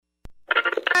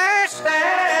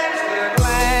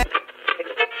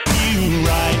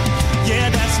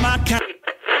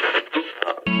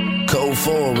Code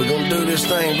 4, we're gonna do this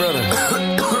thing, brother. Let's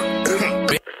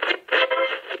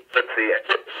see it.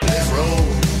 Let's roll.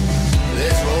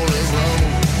 Let's roll, let's roll.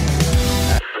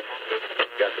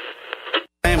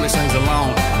 Family sings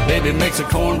along. Baby makes a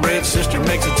cornbread, sister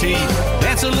makes a tea.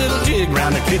 Dance a little jig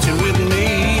round the kitchen with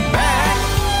me. Back.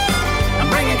 I'm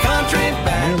bringing country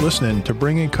back. You're listening to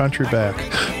Bringing Country Back,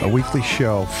 a weekly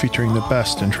show featuring the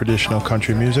best in traditional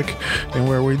country music and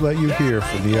where we let you hear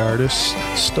from the artists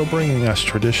still bringing us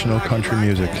traditional country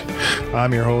music.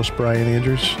 I'm your host, Brian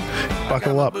Andrews.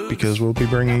 Buckle up because we'll be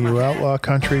bringing you outlaw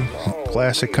country,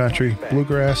 classic country,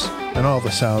 bluegrass, and all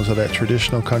the sounds of that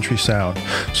traditional country sound.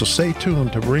 So stay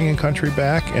tuned to Bringing Country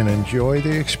Back and enjoy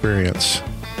the experience.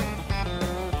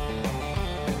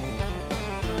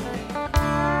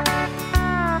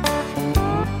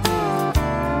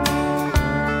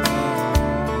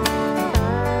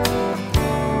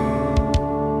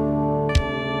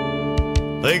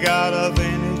 They got a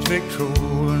vintage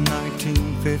Victrola in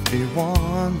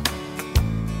 1951,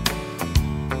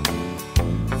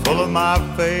 full of my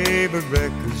favorite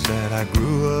records that I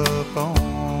grew up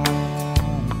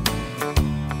on.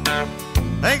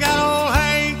 They got old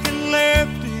Hank and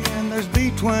Lefty and there's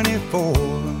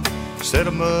B-24. Set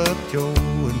 'em up, Joe,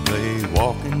 and play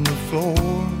Walking the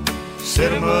Floor.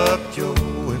 Set 'em up, Joe,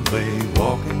 and play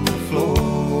Walking the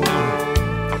Floor.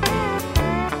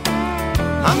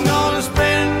 I'm gonna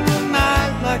spend the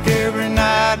night like every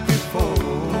night before,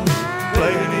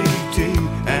 playing E.T.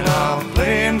 and I'll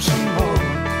play him some more.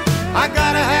 I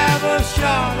gotta have a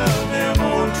shot of them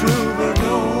old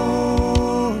troubadours.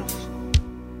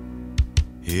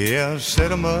 Yeah,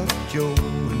 set 'em up, Joe,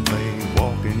 and play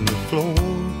Walking the Floor.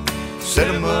 Set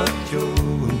 'em up, Joe,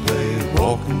 and play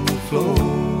Walking the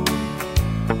Floor.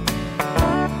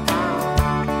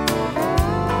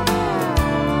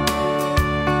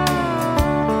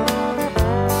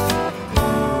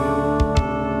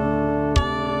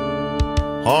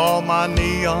 All my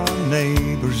neon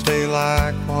neighbors, they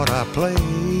like what I play,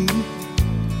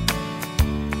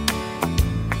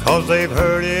 'cause they've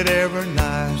heard it every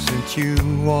night since you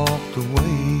walked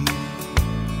away.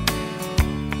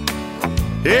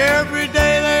 Every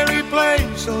day they replay,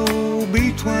 so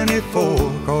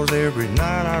B-24, 'cause every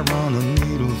night I run a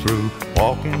needle through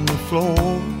Walking the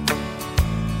Floor.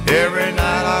 Every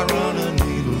night I run a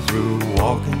needle through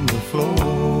Walking the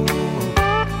Floor.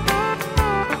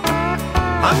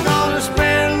 I'm gonna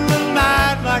spend the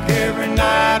night like every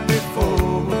night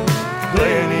before,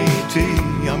 playing E.T.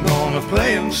 I'm gonna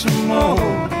play him some more.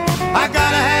 I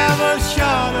gotta have a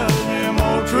shot of them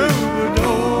old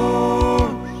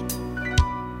troubadours.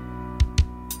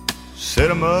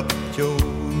 Set 'em up, Joe,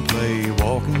 and play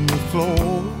Walking the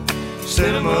Floor.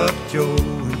 Set 'em up, Joe,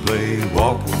 and play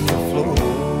Walking the Floor.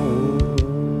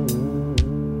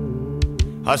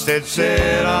 I said,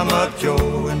 set 'em up,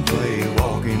 Joe, and play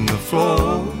Walking the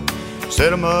Floor.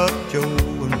 Set 'em up, Joe,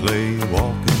 and play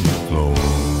Walking the Floor.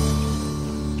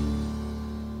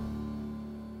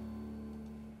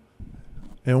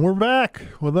 And we're back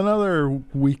with another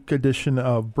week edition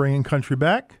of Bringing Country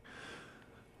Back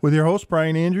with your host,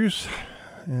 Brian Andrews.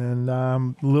 And a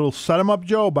little Set 'em Up,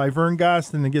 Joe by Vern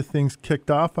Gosdin to get things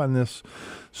kicked off on this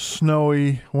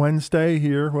snowy Wednesday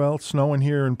here. Well, it's snowing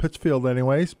here in Pittsfield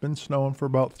anyway. It's been snowing for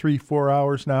about 3-4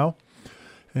 hours now.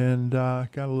 And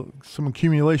got some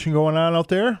accumulation going on out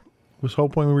there. Was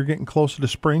hoping we were getting closer to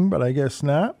spring, but I guess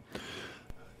not.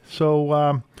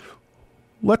 So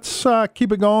let's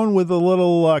keep it going with a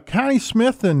little Connie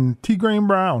Smith and T. Graham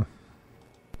Brown.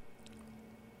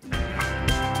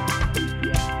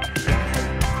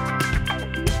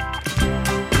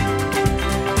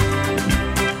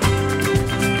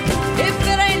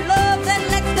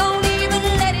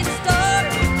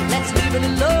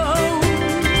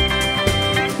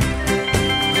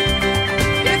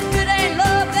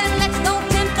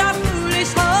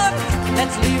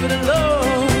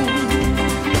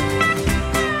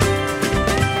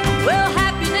 Well,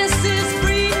 happiness is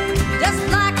free, just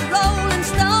like a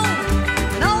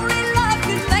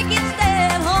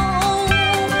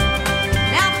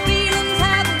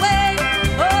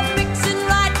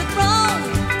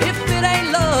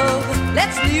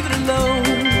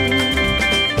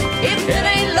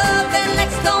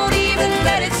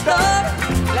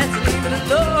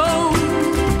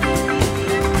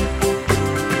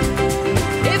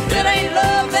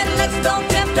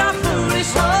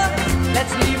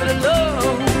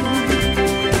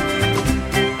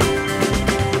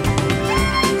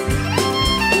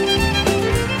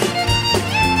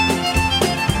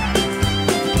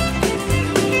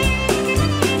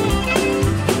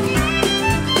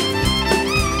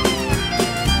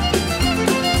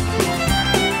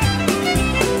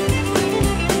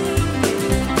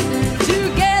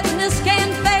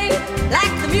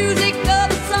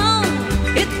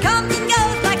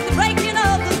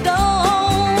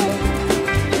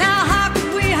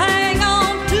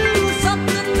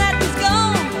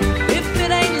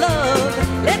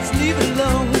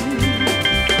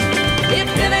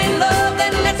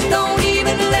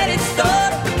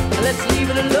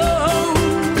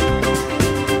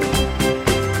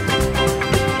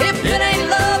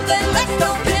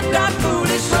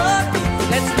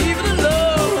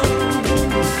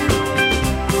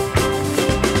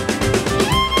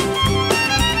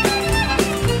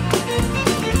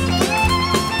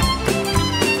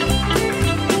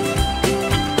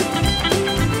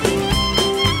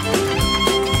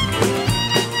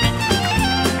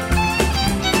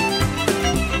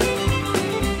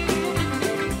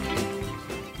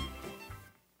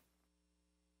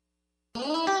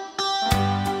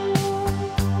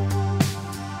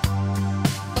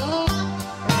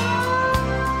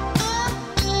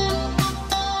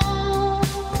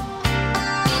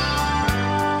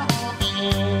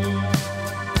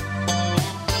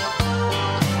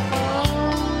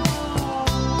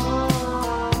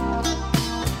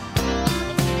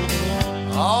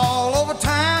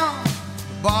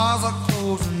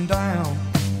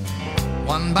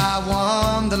One by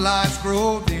one the lights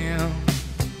grow dim.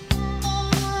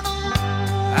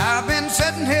 I've been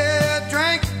sitting here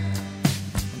drinking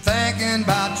and thinking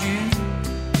about you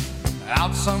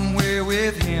out somewhere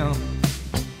with him.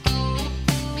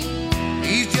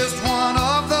 He's just one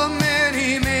of the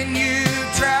many men you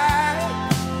tried.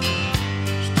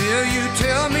 Still you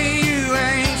tell me you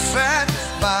ain't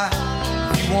satisfied.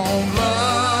 You want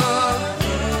love,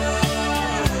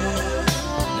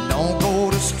 and don't go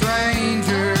to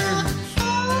strangers.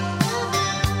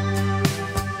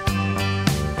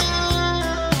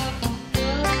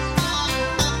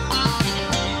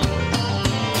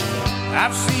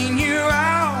 I've seen you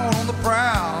out on the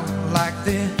prowl like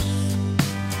this,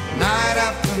 night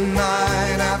after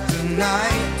night after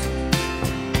night,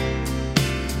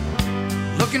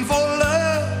 looking for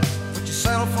love, but you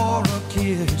settle for a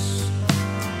kiss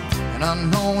and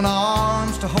unknown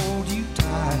arms to hold you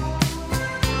tight.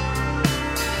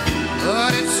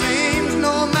 But it seems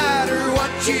no matter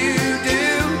what you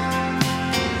do,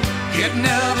 it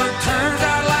never turns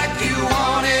out like you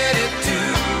wanted it to.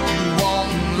 You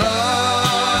want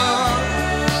love,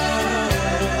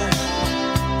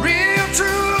 real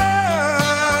true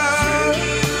love.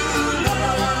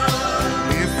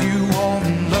 If you want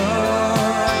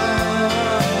love,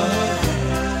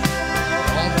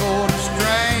 don't go to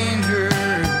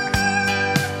strangers.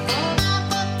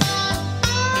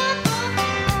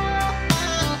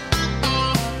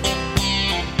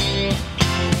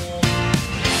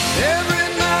 Every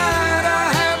night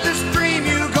I have this dream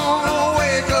you're gonna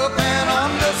wake up and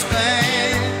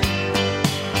understand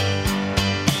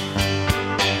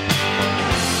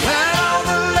that all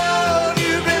the love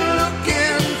you've been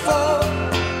looking for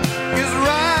is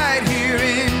right here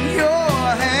in your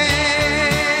hand.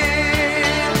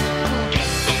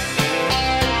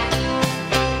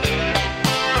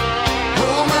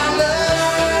 Oh, my love,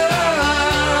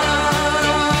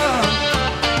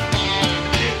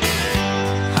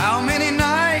 how many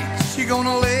nights you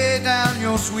gonna lay down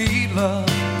your sweet love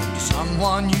to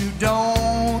someone you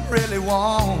don't really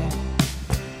want?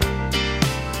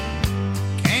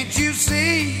 Can't you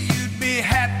see you'd be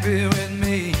happy with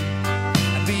me?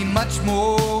 I'd be much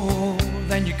more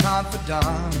than your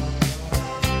confidant.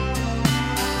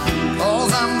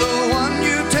 'Cause I'm the one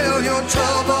you tell your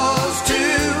troubles to.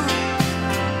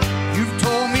 You've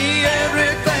told me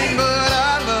everything, but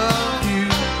I love you.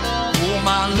 Oh,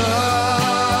 my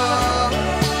love,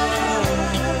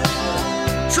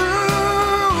 true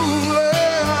love.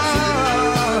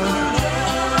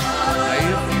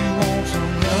 If you want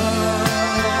some love,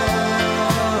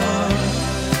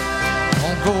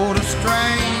 don't go to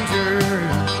strangers.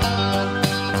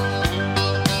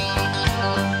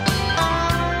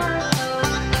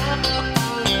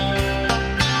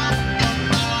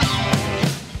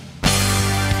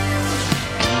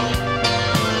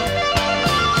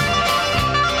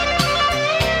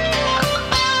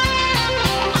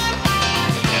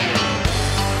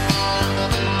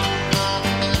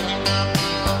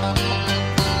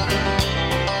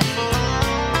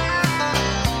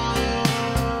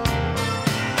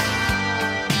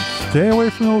 Stay away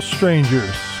from those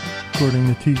strangers, according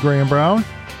to T. Graham Brown,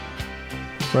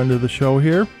 friend of the show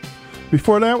here.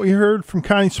 Before that, we heard from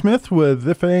Connie Smith with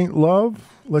If It Ain't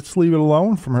Love, Let's Leave It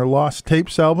Alone from her Lost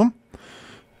Tapes album.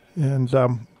 And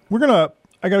I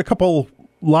got a couple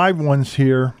live ones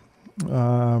here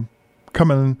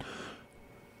coming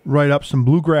right up, some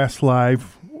Bluegrass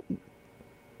Live.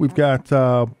 We've got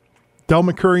Del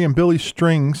McCoury and Billy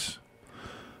Strings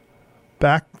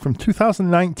back from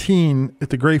 2019 at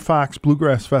the Gray Fox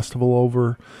Bluegrass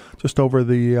Festival just over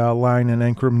the line in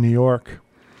Ankrum, New York.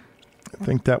 I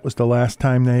think that was the last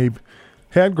time they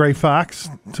had Gray Fox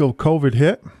until COVID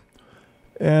hit.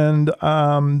 And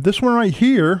this one right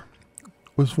here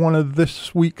was one of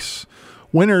this week's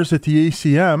winners at the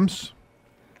ACMs.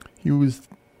 He was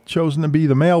chosen to be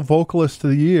the male vocalist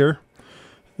of the year,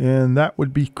 and that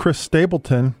would be Chris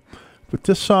Stapleton. But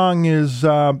this song is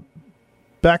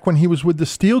back when he was with the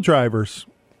Steel Drivers.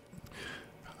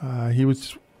 He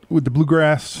was with the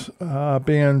bluegrass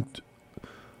band,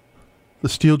 the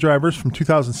Steel Drivers, from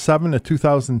 2007 to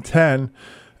 2010.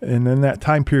 And in that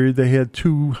time period, they had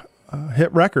two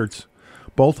hit records,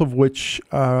 both of which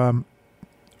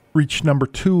reached number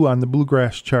 2 on the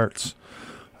bluegrass charts.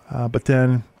 But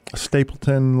then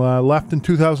Stapleton left in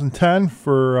 2010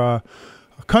 for a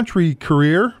country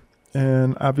career,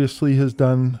 and obviously has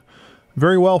done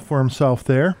very well for himself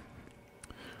there.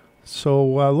 So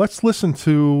let's listen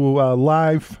to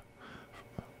live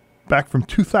back from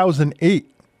 2008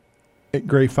 at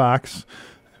Gray Fox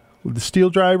with the Steel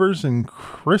Drivers and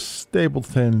Chris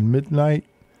Stapleton, Midnight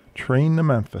Train to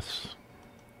Memphis.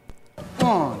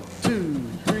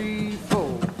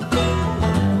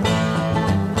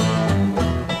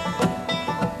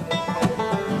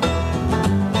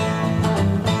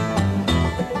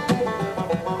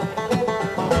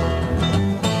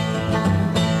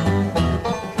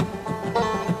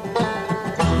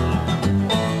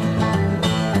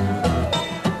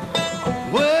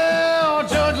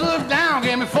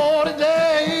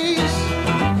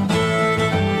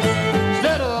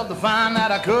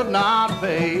 could not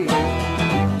pay.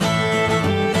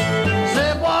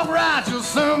 Said, walk right, you'll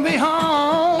soon be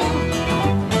home.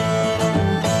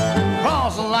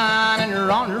 Cross the line and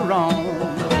you're on your own.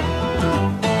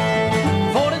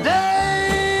 40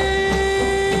 days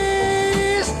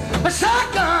of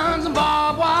shotguns and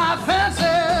barbed wire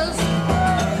fences.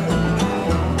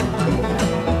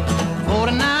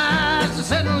 40 nights to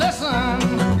sit and listen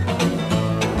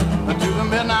to the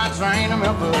midnight train to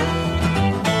Memphis.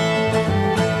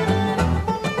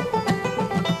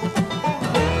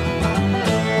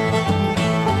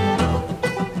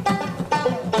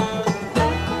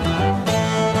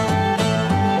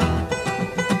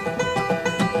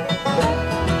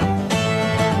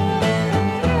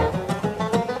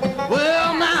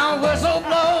 Well, now whistle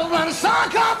blows when the sun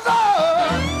comes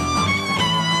up.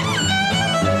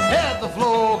 Hit the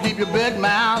floor, keep your big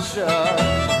mouth shut.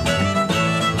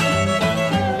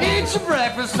 Eat your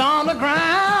breakfast on the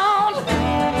ground.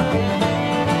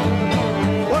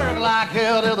 Work like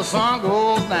hell till the sun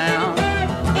goes down.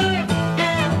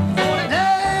 40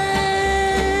 days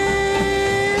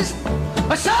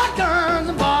of shotguns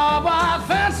and barbed wire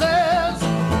fences.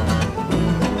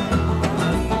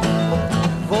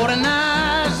 40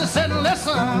 nights to sit and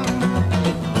listen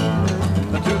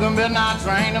to the midnight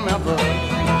train to Memphis.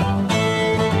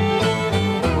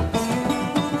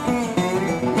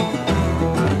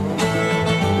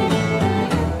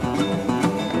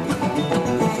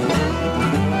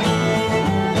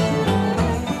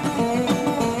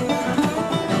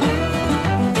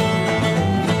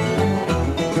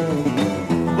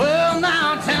 Well,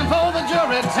 now 10 for the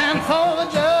jury, 10 for the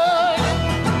judge,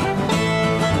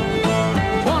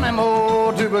 20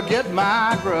 more to get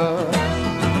my grudge.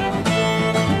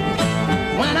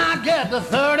 When I get to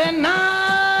 39,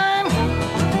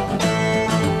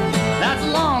 that's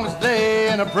the longest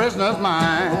day in a prisoner's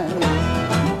mind.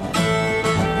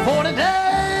 40 days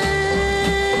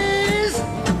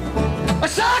of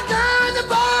shotguns and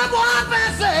barbed wire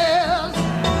fences.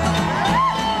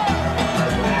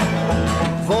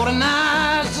 40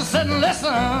 nights to sit and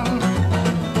listen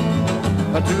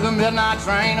to the midnight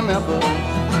train to Memphis.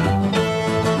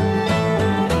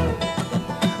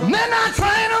 Midnight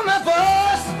train to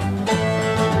Memphis.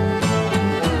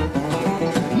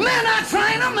 Midnight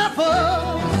train to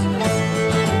Memphis.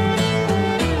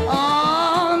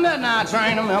 Oh, midnight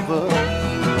train to Memphis.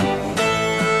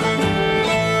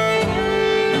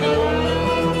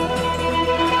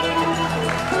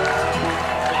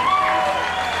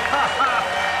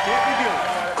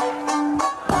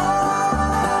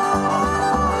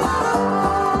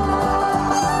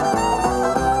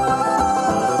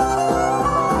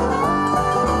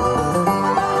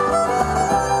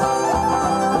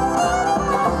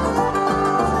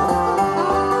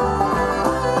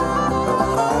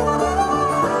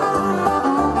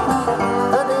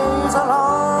 The days are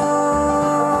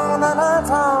long, the nights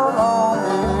are long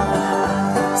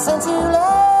since you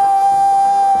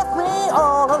left me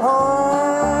all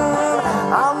alone.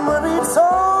 I'm worried so,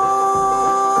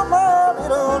 my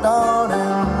little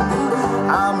darling.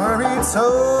 I'm worried so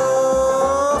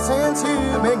since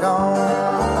you've been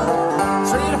gone.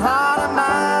 Sweetheart of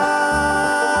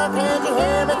mine, can't you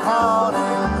hear me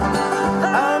calling?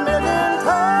 A million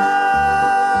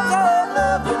times I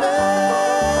love you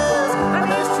best. I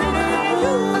mistreated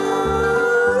you,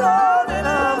 Lord, and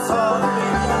I'm sorry.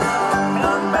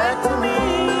 Come back to me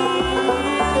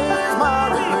is my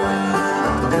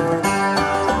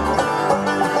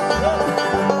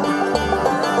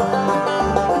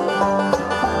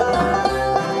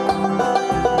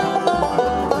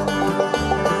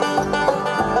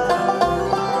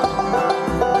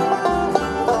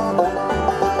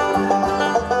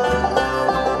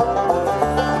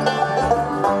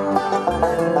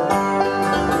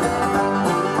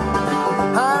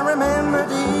I remember,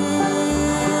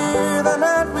 dear, the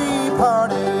night we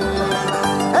parted.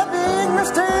 A big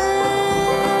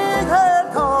mistake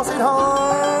had caused it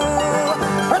all.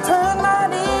 Return, my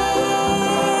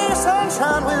dear,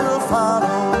 sunshine will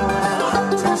follow.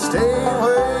 To stay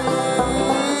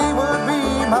away would be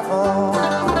my fault.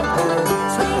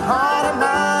 Sweetheart of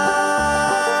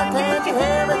mine, can't you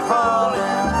hear me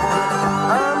calling?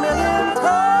 A million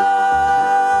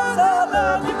times I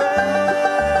love you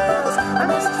best. I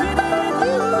mistreated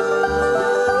you,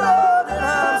 Lord, and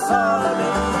I'm sorry.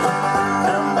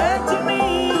 Come back to me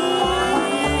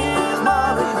is my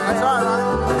revenge.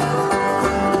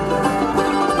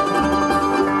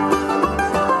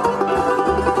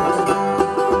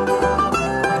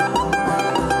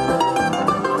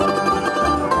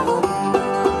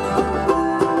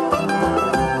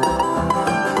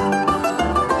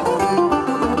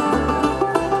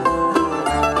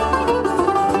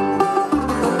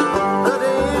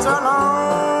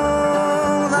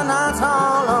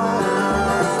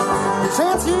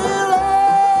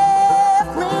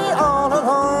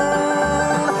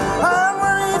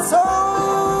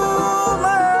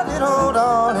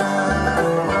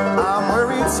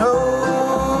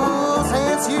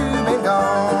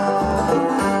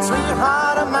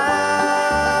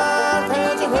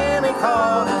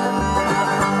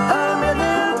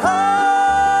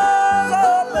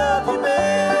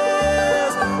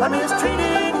 I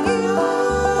mistreated you,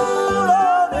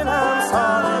 Lord, and I'm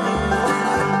sorry.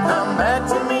 Come back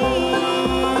to me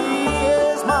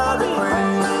is my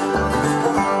request.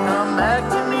 Come back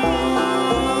to me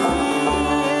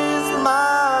is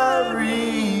my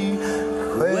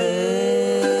request.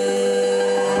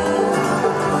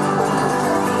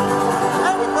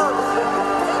 Thank you, folks.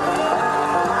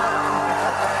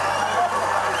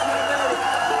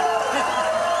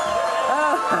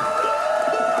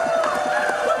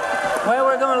 Well,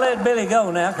 we're going to let Billy go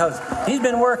now because he's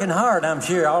been working hard, I'm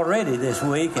sure, already this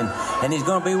week, and he's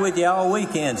going to be with you all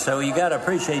weekend, so you got to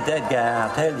appreciate that guy,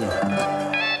 I'll tell you.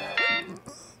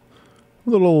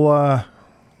 Little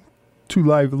two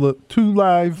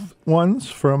live ones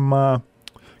from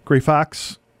Gray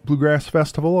Fox Bluegrass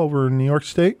Festival over in New York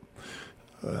State.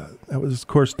 That was, of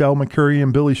course, Del McCurry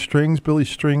and Billy Strings. Billy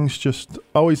Strings just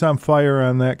always on fire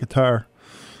on that guitar.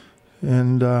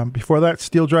 And before that,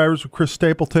 Steel Drivers with Chris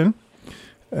Stapleton.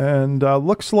 And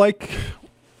looks like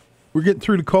we're getting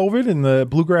through the COVID and the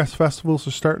bluegrass festivals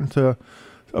are starting to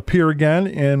appear again.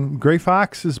 And Gray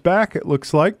Fox is back, it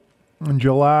looks like, in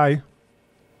July.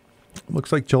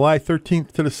 Looks like July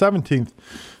 13th to the 17th.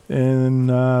 And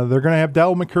they're going to have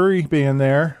Del McCurry being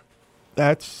there.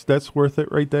 That's worth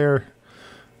it right there.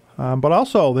 But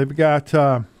also, they've got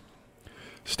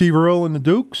Steve Earle and the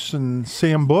Dukes and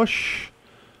Sam Bush,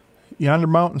 Yonder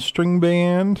Mountain String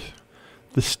Band,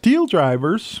 the Steel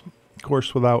Drivers, of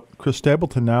course, without Chris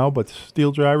Stapleton now, but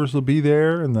Steel Drivers will be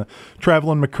there, and the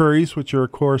Traveling McCurrys, which are,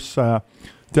 of course,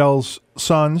 Del's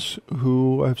sons,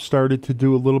 who have started to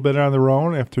do a little bit on their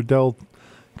own after Del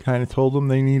kind of told them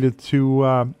they needed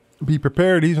to be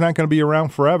prepared. He's not going to be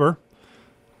around forever,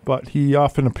 but he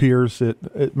often appears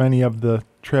at many of the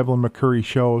Traveling McCurry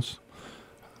shows.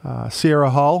 Sierra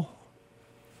Hull,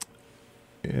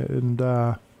 and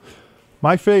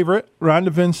my favorite, Rhonda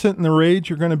Vincent and the Rage,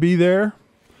 are going to be there.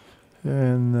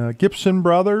 And Gibson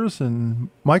Brothers and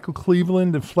Michael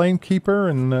Cleveland and Flamekeeper,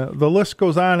 and the list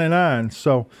goes on and on.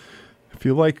 So if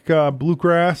you like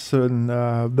bluegrass, and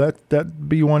that'd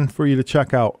be one for you to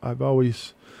check out. I've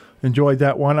always enjoyed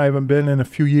that one. I haven't been in a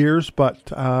few years,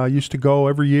 but I used to go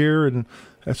every year, and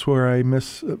that's where I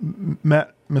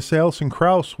met Miss Alison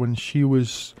Krauss when she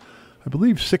was, I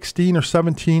believe, 16 or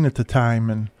 17 at the time,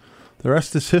 and the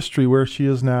rest is history where she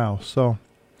is now. So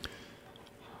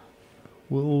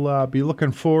we'll be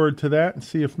looking forward to that and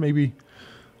see if maybe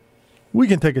we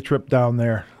can take a trip down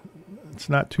there. It's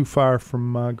not too far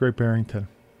from Great Barrington.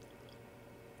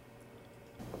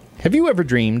 Have you ever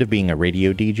dreamed of being a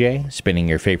radio DJ, spinning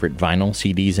your favorite vinyl,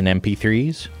 CDs, and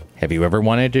MP3s? Have you ever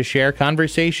wanted to share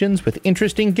conversations with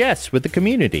interesting guests with the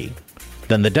community?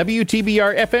 Then the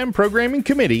WTBR FM Programming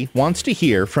Committee wants to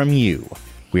hear from you.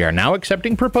 We are now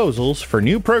accepting proposals for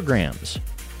new programs.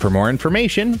 For more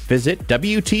information, visit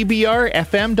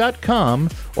WTBRFM.com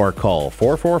or call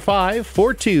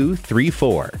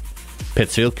 445-4234.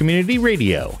 Pittsfield Community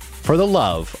Radio, for the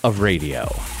love of radio.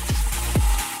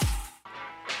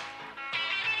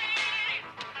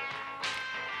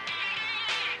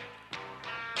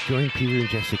 Join Peter and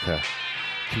Jessica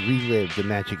to relive the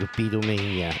magic of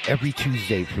Beatlemania every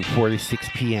Tuesday from 4 to 6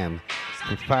 p.m.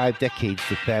 From 5 decades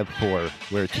to Fab 4,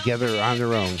 where Together on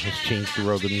Their Own has changed the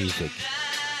world of music.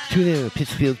 Tune in to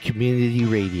Pittsfield Community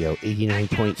Radio,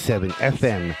 89.7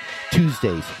 FM,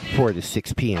 Tuesdays, 4 to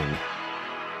 6 p.m.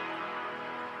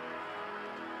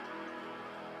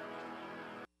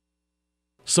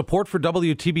 Support for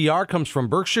WTBR comes from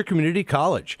Berkshire Community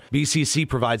College. BCC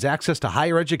provides access to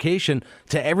higher education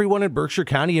to everyone in Berkshire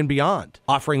County and beyond,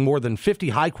 offering more than 50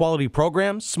 high-quality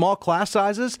programs, small class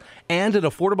sizes, and an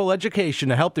affordable education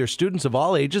to help their students of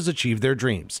all ages achieve their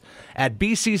dreams. At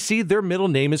BCC, their middle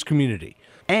name is Community.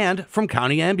 And from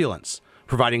County Ambulance,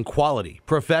 providing quality,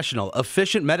 professional,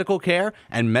 efficient medical care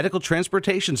and medical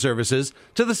transportation services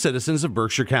to the citizens of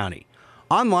Berkshire County.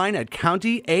 Online at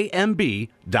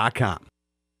countyamb.com.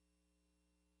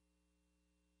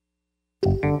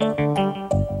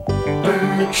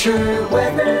 Berkshire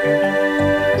weather.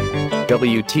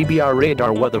 WTBR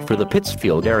radar weather for the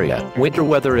Pittsfield area. Winter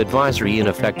weather advisory in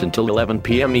effect until 11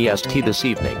 p.m. EST this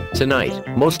evening.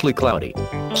 Tonight, mostly cloudy.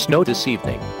 Snow this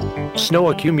evening.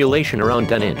 Snow accumulation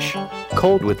around an inch.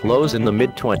 Cold with lows in the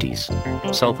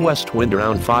mid-20s. Southwest wind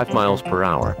around 5 miles per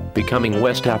hour, becoming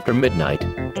west after midnight.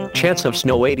 Chance of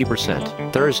snow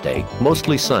 80%. Thursday,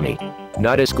 mostly sunny.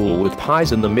 Night is cool with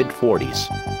highs in the mid-40s.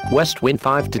 West wind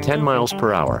 5 to 10 miles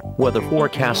per hour. Weather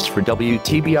forecasts for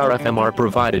WTBR FM are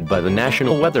provided by the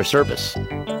National Weather Service.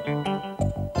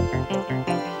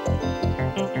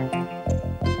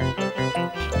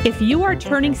 If you are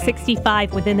turning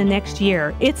 65 within the next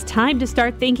year, it's time to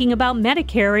start thinking about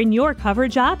Medicare and your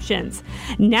coverage options.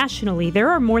 Nationally, there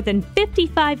are more than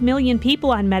 55 million people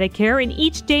on Medicare, and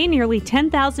each day nearly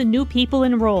 10,000 new people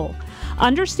enroll.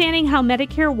 Understanding how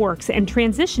Medicare works and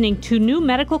transitioning to new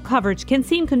medical coverage can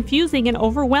seem confusing and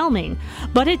overwhelming,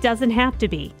 but it doesn't have to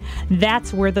be.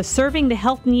 That's where the Serving the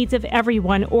Health Needs of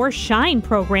Everyone, or SHINE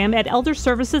program at Elder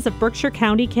Services of Berkshire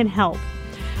County can help.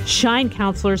 SHINE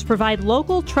counselors provide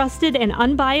local, trusted, and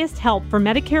unbiased help for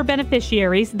Medicare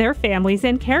beneficiaries, their families,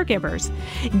 and caregivers.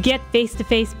 Get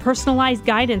face-to-face personalized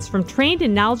guidance from trained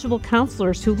and knowledgeable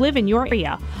counselors who live in your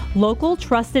area. Local,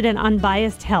 trusted, and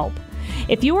unbiased help.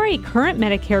 If you are a current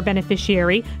Medicare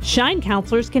beneficiary, SHINE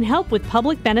counselors can help with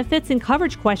public benefits and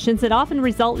coverage questions that often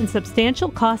result in substantial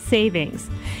cost savings.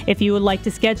 If you would like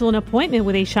to schedule an appointment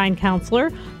with a SHINE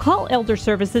counselor, call Elder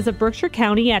Services of Berkshire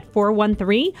County at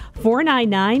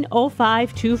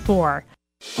 413-499-0524.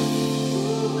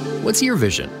 What's your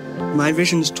vision? My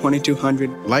vision's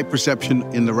 2200. Light perception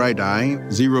in the right eye,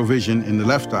 zero vision in the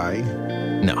left eye.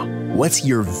 No. What's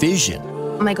your vision?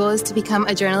 My goal is to become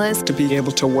a journalist. To be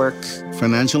able to work.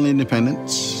 Financial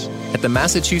independence. At the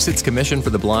Massachusetts Commission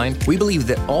for the Blind, we believe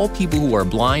that all people who are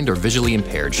blind or visually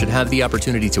impaired should have the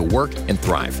opportunity to work and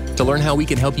thrive. To learn how we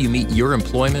can help you meet your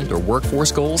employment or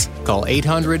workforce goals, call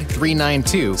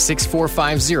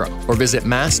 800-392-6450 or visit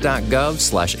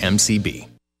mass.gov/MCB.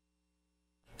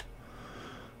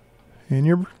 And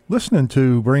you're listening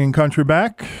to Bringing Country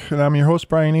Back, and I'm your host,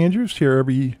 Brian Andrews, here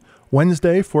every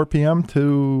Wednesday, 4 p.m.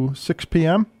 to 6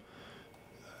 p.m.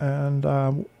 And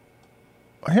I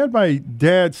had my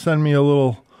dad send me a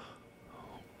little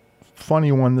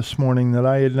funny one this morning that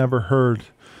I had never heard.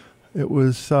 It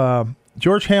was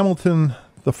George Hamilton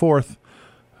IV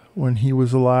when he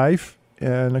was alive.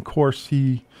 And, of course,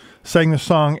 he sang the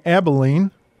song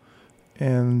Abilene.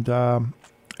 And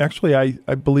actually, I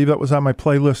believe that was on my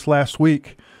playlist last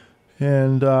week.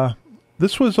 And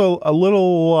this was a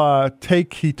little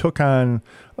take he took on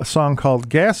a song called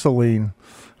Gasoline,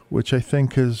 which I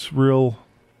think is real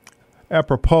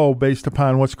apropos based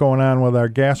upon what's going on with our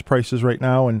gas prices right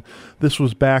now. And this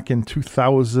was back in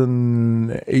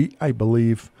 2008, I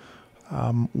believe,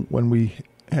 when we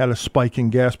had a spike in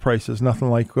gas prices,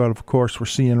 nothing like what, of course, we're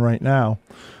seeing right now.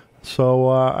 So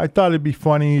I thought it'd be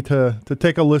funny to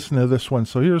take a listen to this one.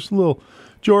 So here's a little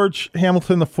George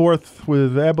Hamilton IV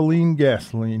with Abilene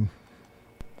Gasoline.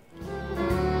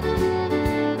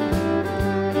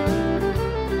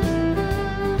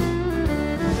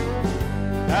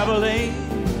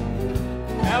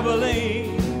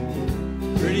 Abilene,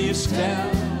 prettiest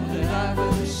town that I've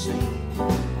ever seen.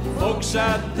 Folks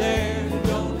out there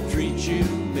don't treat you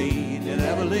mean in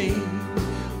Abilene,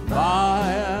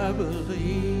 my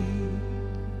Abilene.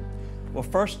 Well,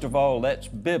 first of all, that's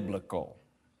biblical.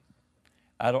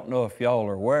 I don't know if y'all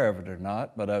are aware of it or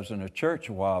not, but I was in a church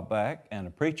a while back, and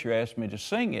a preacher asked me to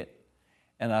sing it.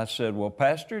 And I said, well,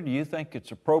 Pastor, do you think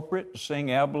it's appropriate to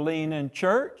sing Abilene in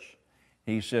church?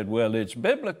 He said, well, it's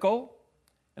biblical.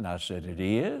 And I said, it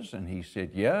is? And he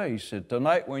said, yeah. He said,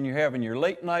 tonight when you're having your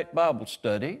late night Bible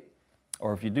study,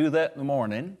 or if you do that in the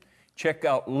morning, check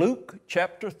out Luke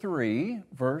chapter 3,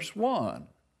 verse 1.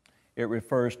 It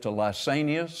refers to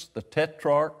Lysanias, the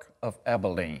tetrarch of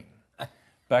Abilene,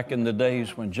 back in the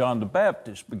days when John the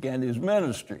Baptist began his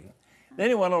ministry. Then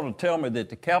he went on to tell me that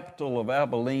the capital of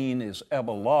Abilene is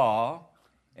Abilah,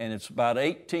 and it's about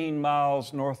 18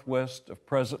 miles northwest of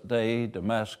present-day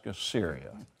Damascus,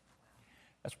 Syria.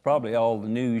 That's probably all the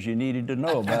news you needed to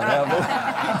know about Abilene.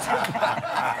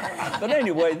 But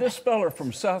anyway, this fella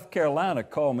from South Carolina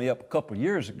called me up a couple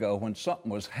years ago when something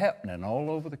was happening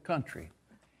all over the country.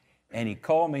 And he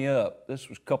called me up, this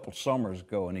was a couple summers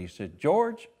ago, and he said,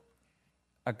 George,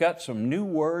 I got some new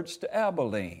words to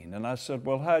Abilene. And I said,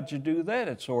 well, how'd you do that?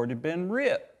 It's already been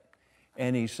writ.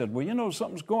 And he said, well, you know,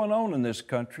 something's going on in this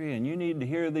country, and you need to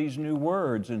hear these new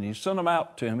words. And he sent them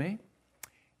out to me.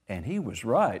 And he was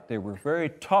right. They were very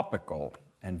topical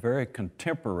and very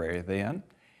contemporary then.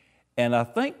 And I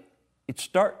think it's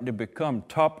starting to become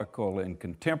topical and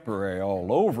contemporary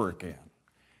all over again.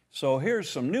 So here's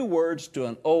some new words to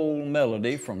an old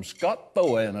melody from Scott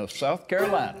Thoen of South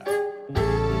Carolina.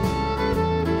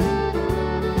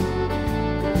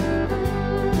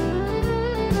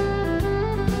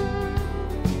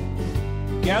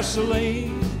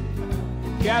 Gasoline,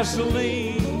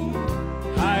 gasoline,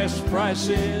 highest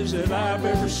prices that I've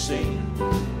ever seen.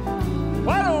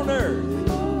 What on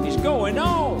earth is going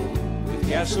on with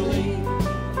gasoline?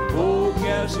 Oh,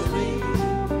 gasoline.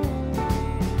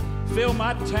 Fill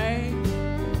my tank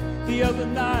the other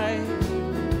night.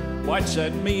 Watch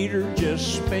that meter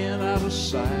just spin out of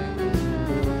sight.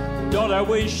 Don't I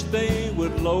wish they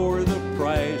would lower the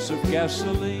price of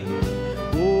gasoline?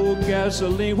 Oh,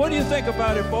 gasoline. What do you think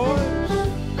about it, boys?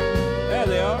 There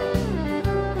they are.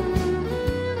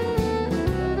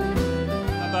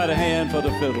 How about a hand for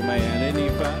the fiddle man? Isn't he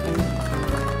fine?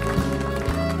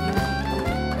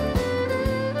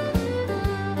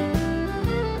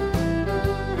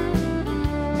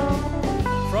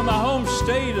 From my home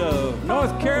state of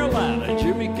North Carolina,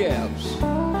 Jimmy Caps,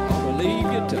 I'll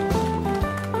leave you to.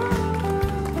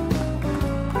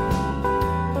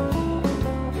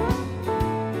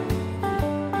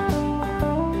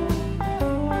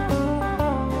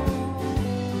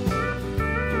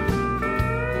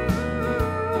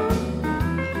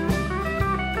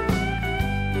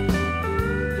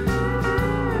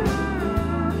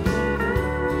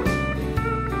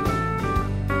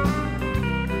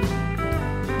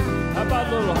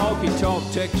 Talk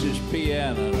Texas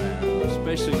piano now,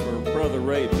 especially for Brother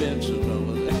Ray Benson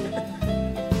over there.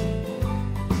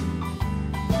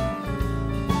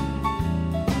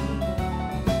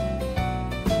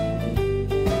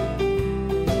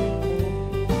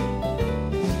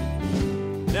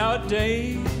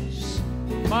 Nowadays,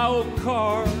 my old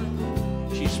car,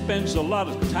 she spends a lot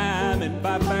of time in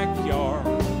my backyard.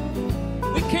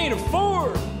 We can't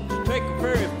afford to take her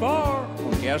very far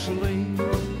on gasoline.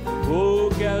 Oh,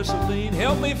 gasoline,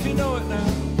 help me if you know it now.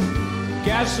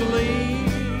 Gasoline,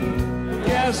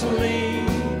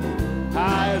 gasoline,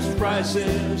 highest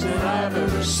prices that I've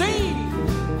ever seen.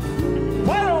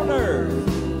 What on earth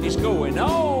is going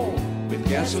on with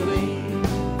gasoline?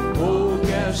 Oh,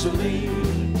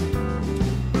 gasoline.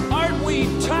 Aren't we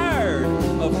tired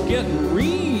of getting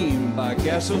reamed by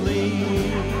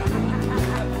gasoline?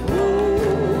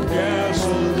 Oh,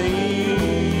 gasoline.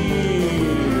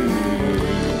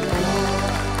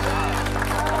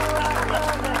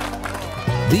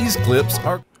 These clips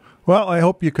are... Well, I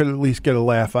hope you could at least get a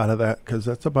laugh out of that, because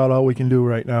that's about all we can do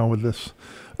right now with this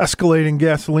escalating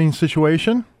gasoline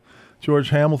situation. George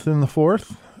Hamilton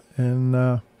IV.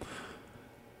 And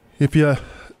if you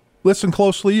listen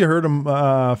closely, you heard him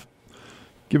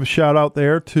give a shout out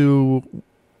there to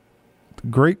the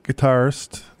great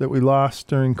guitarist that we lost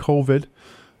during COVID,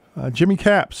 Jimmy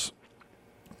Caps,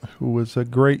 who was a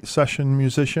great session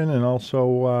musician and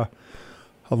also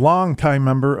a longtime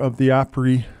member of the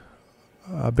Opry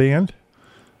band.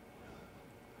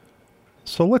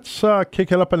 So let's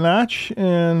kick it up a notch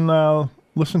and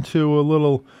listen to a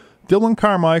little Dylan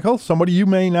Carmichael, somebody you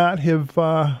may not have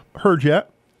heard yet.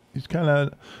 He's kind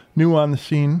of new on the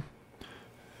scene.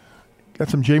 Got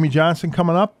some Jamie Johnson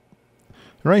coming up.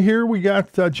 And right here we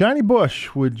got Johnny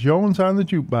Bush with Jones on the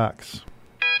Jukebox.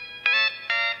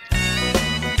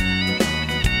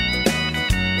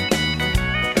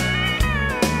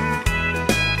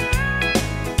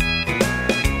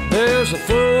 There's a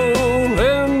fool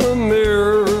in the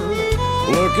mirror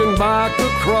looking back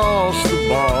across the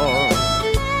bar.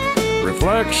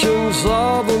 Reflections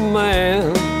of a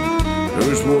man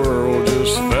whose world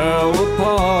just fell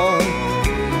apart.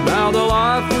 Now the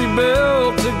life we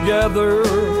built together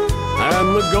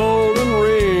and the golden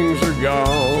rings are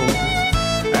gone.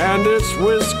 And it's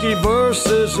whiskey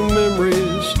versus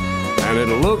memories, and it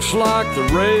looks like the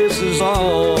race is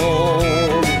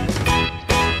on.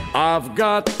 I've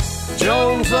got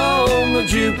Jones on the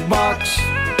jukebox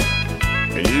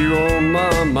and you on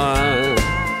my mind.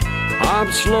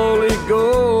 I'm slowly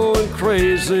going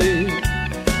crazy,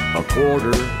 a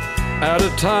quarter at a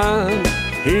time.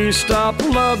 He stopped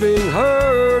loving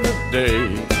her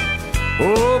today,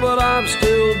 oh, but I'm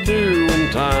still doing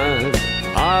time.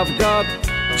 I've got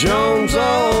Jones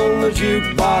on the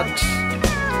jukebox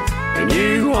and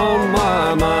you on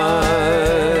my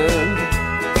mind.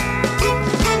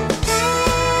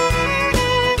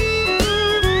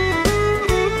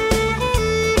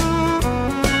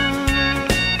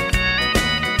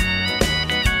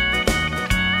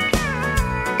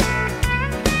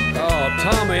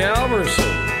 Tommy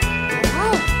Alverson.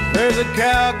 There's a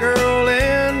cowgirl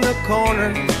in the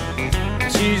corner,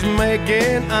 she's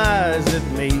making eyes at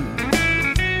me.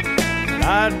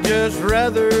 I'd just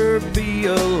rather be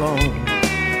alone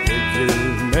with your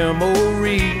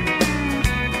memory.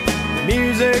 The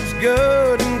music's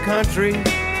good and country,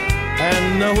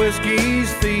 and the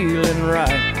whiskey's feeling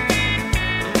right.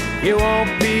 You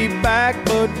won't be back,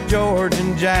 but George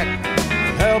and Jack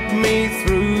help me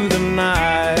through the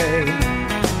night.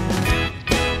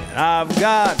 I've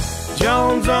got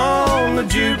Jones on the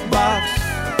jukebox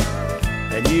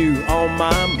and you on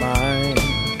my mind.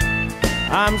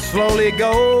 I'm slowly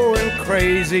going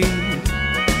crazy,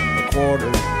 a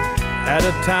quarter at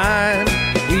a time.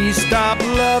 He stopped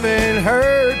loving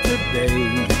her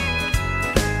today,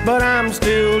 but I'm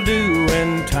still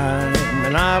doing time.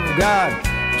 And I've got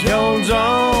Jones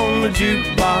on the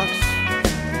jukebox,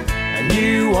 and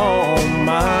you on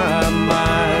my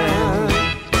mind.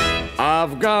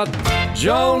 I've got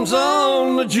Jones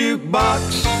on the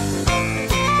jukebox,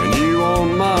 and you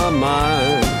on my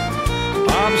mind.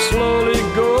 I'm slowly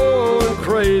going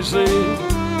crazy,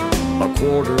 a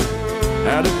quarter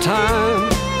at a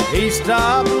time. He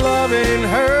stopped loving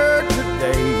her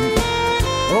today,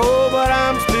 oh, but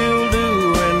I'm still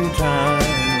doing time.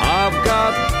 I've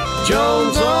got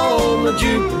Jones on the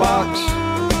jukebox,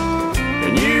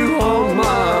 and you on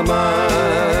my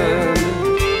mind.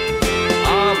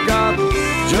 I've got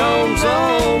Jones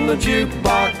on the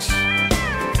jukebox,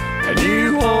 and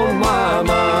you on my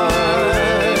mind.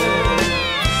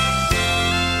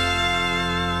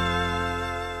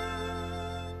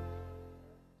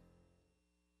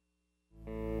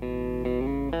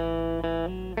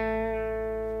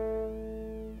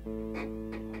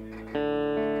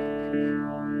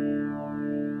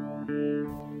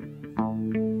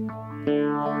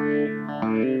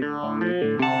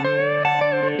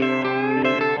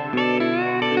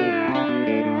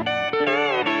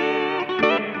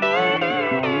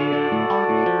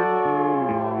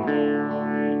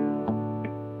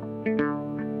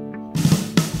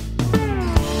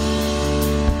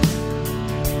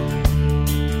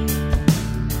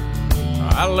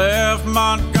 I left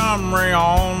Montgomery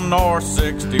on North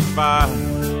 65.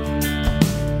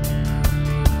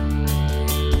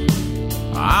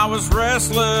 I was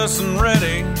restless and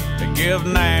ready to give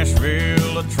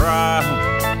Nashville a try.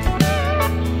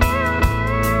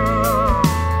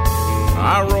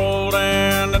 I rolled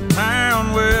into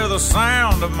town with a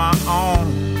sound of my own.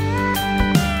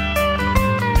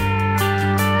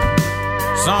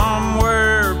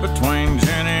 Somewhere between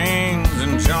Jennings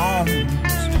and Jones.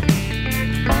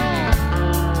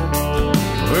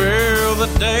 Well, the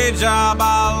day job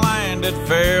I landed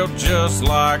felt just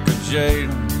like a jail.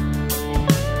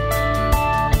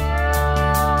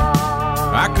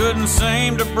 I couldn't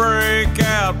seem to break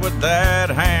out with that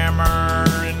hammer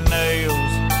and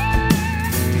nails.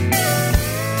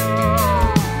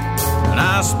 And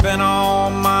I spent all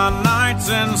my nights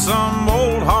in some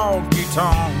old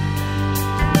honky-tonk,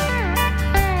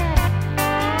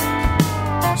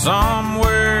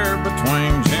 somewhere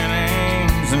between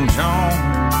Jennings and Jones.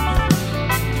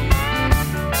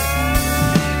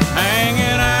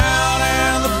 Hanging out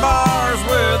in the bars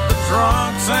with the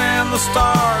drunks and the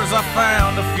stars, I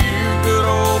found a few good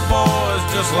old boys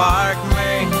just like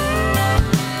me.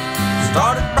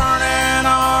 Started burning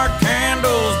our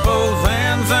candles, both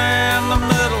ends and the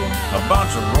middle, a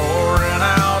bunch of roaring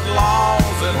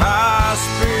outlaws at high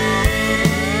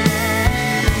speed.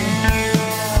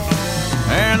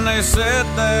 And they said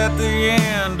that the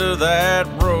end of that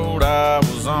road I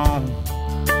was on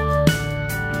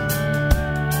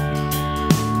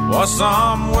was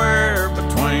somewhere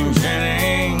between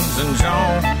Jennings and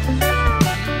Jones.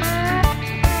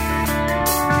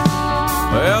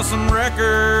 Well, some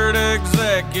record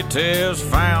executives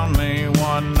found me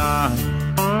one night.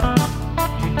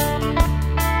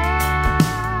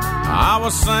 I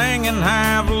was singing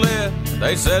half lit.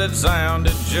 They said it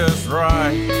sounded just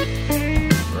right.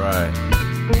 Right.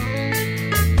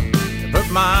 They put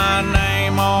my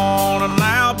name on an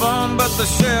album, but they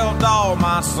shelved all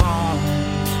my songs.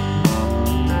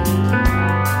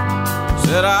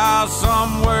 Said I was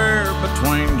somewhere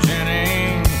between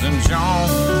Jennings and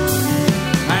Jones.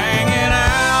 Hanging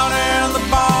out in the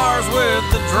bars with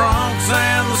the drunks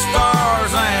and the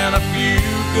stars, and a few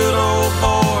good old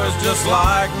boys just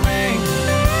like me.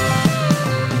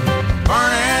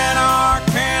 Burning our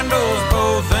candles,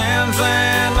 both ends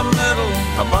and the middle,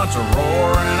 a bunch of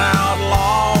roaring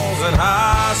outlaws at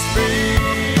high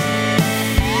speed.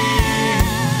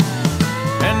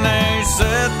 And they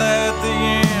said that the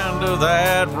end of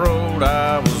that road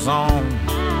I was on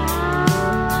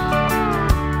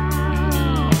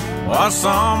was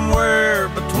somewhere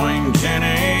between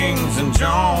Jennings and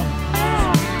Jones.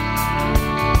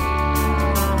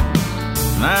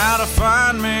 Now to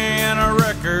find me in a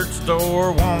record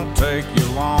store won't take you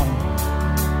long.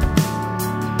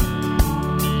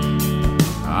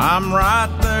 I'm right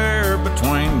there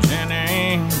between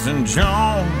Jennings and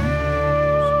Jones.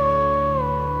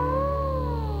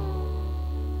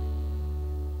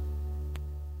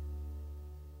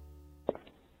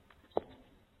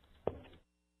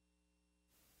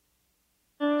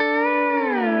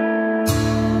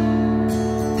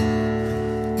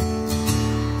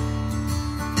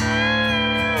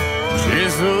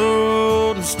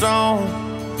 Chiseled and stone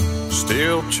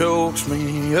still chokes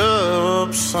me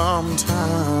up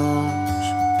sometimes.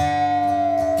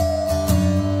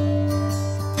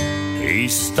 He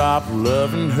stopped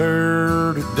loving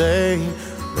her today,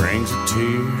 brings a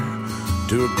tear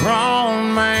to a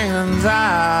grown man's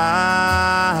eyes.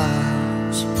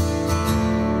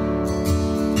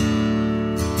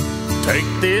 Take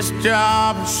this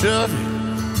job and shove it,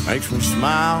 makes me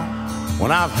smile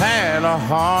when I've had a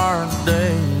hard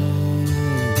day.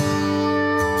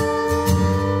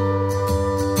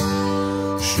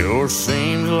 Sure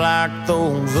seems like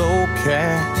those old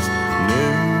cats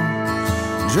knew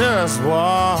just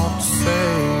what to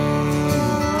say.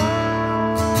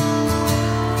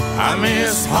 I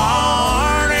miss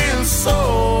heart and soul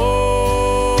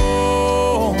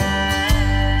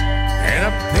and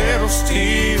a pedal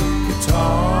steel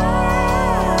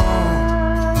guitar,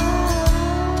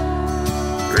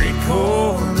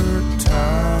 3/4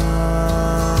 time,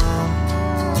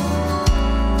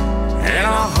 and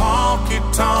a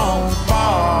honky-tonk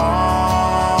bar.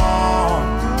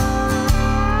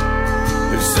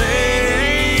 They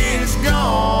say it's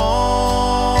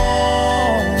gone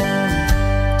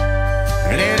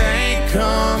and it ain't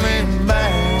coming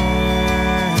back.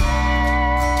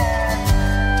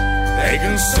 They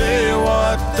can say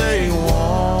what they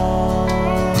want.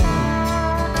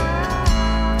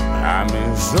 I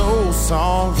miss old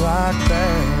songs like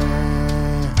that.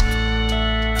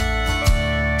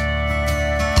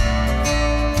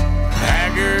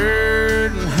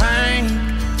 Haggard and Hank,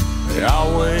 they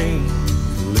always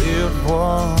lived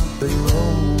what they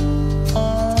wrote.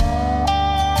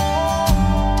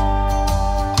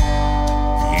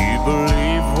 You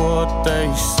believe what they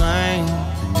sang, you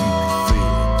can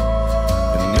feel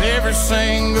it in every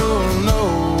single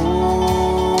note.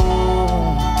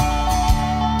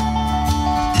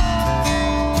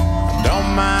 Don't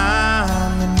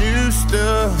mind the new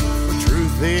stuff, the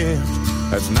truth is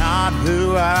that's not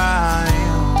who I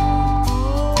am.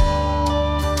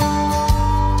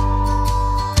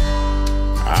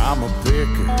 I'm a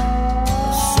picker,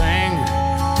 a singer,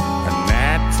 a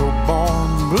natural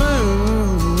born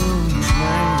blues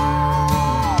man.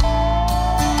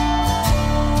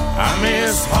 I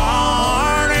miss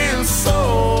heart and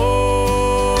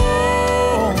soul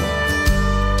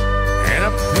and a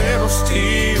pedal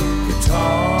steel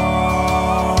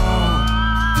guitar,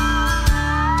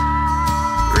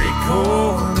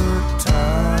 3/4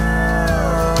 time,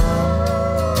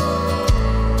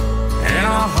 and a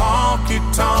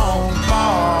honky-tonk bar.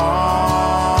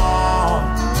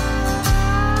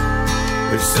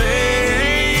 They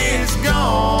say it's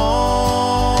gone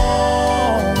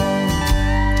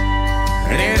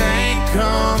and it ain't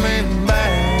coming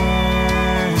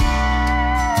back.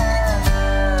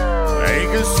 They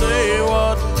can say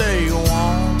what they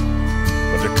want,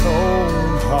 but the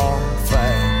cold hard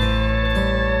fact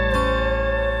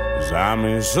is I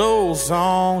miss old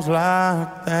songs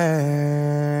like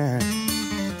that.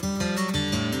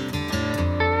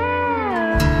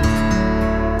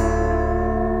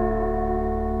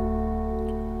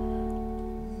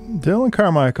 Dylan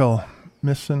Carmichael,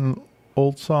 missing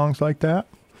old songs like that.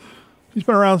 He's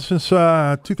been around since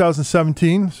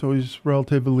 2017, so he's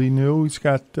relatively new. He's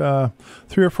got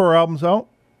 3 or 4 albums out.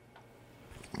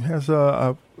 He has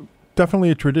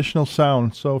definitely a traditional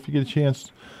sound, so if you get a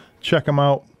chance, check him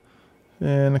out.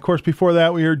 And, of course, before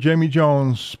that, we heard Jamie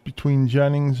Jones, Between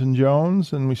Jennings and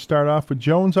Jones, and we start off with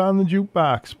Jones on the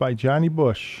Jukebox by Johnny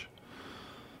Bush.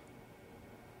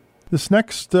 This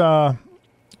next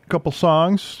couple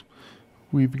songs,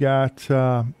 we've got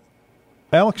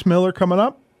Alex Miller coming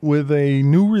up with a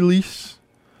new release,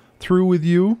 Through With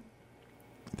You,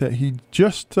 that he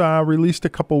just released a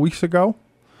couple weeks ago,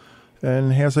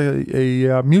 and has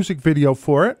a music video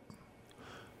for it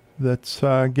that's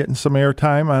getting some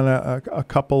airtime on a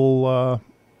couple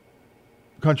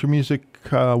country music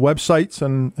websites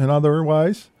and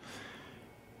otherwise.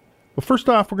 But first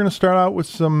off, we're going to start out with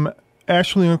some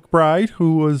Ashley McBryde,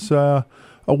 who was a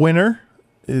winner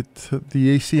at the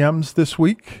ACMs this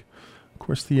week. Of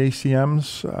course, the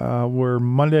ACMs were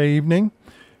Monday evening.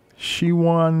 She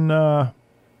won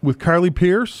with Carly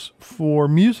Pierce for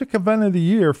Music Event of the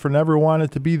Year for Never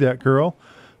Wanted to Be That Girl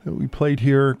that we played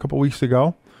here a couple weeks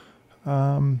ago.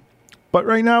 But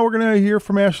right now we're going to hear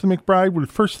from Ashley McBryde with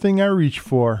First Thing I Reach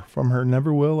For from her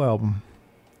Never Will album.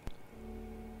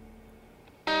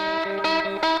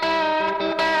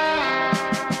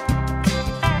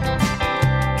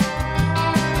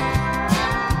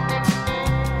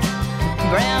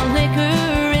 Brown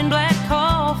liquor and black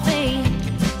coffee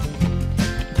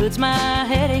puts my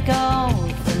headache off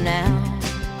for now.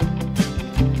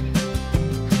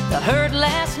 The hurt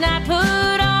last night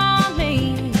put on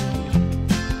me,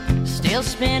 still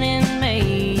spinning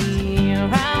me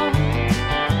around.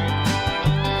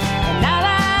 And I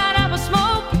light up a smoke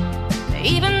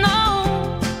even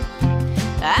though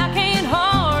I can't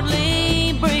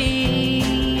hardly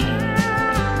breathe.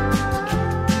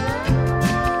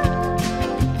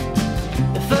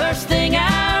 The first thing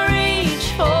I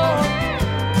reach for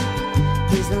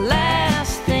is the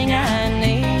last thing I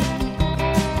need.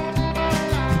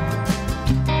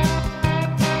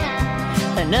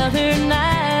 Another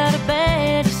night of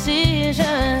bad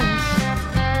decisions.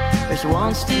 There's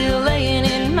one still laying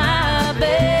in my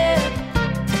bed.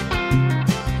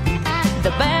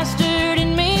 The bastard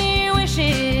in me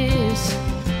wishes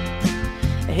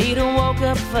that he'd have woke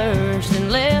up first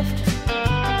and left.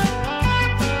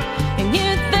 And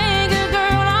you'd think a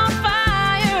girl on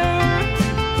fire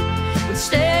would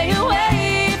stay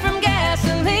away from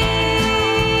gasoline.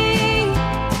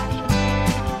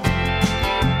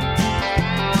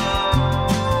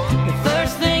 The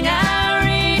first thing I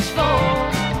reach for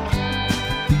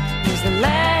is the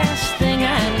last thing I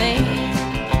need.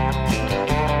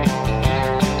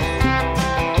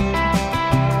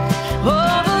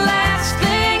 Oh, the last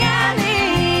thing I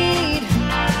need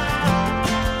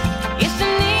is to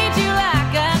need you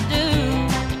like I do.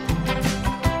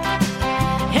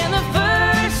 And the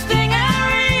first thing I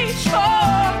reach for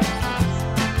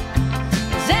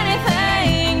is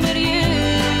anything but you.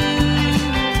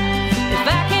 If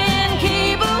I can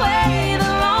keep away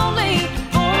the lonely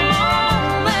for a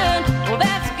moment, well,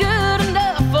 that's good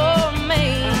enough for me.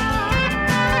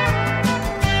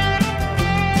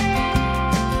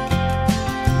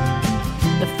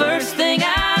 The first thing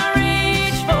I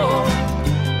reach for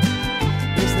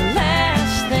is the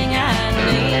last thing I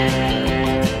need.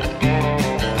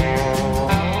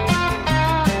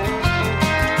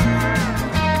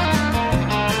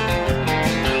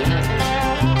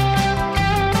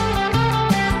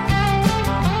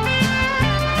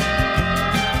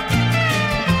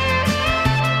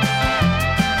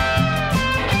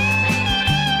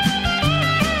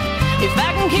 If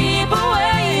I can keep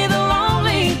away the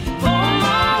lonely for a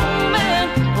moment,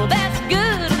 well, that's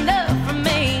good enough for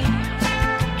me.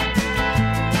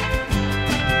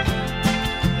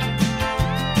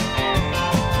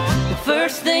 The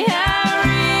first thing I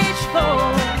reach for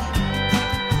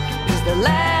is the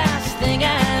last thing I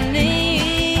need.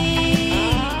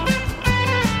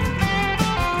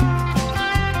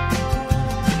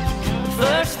 The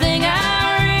first thing I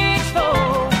reach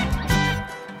for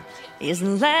is the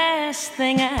last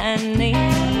thing I need.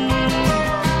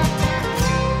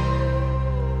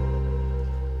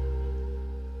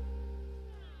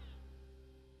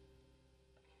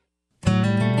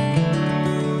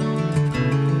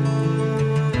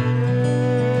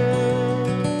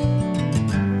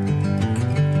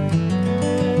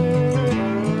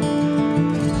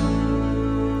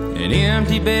 An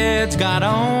empty bed's got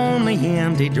only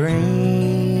empty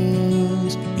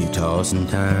dreams. You toss and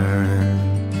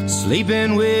turn,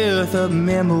 sleeping with a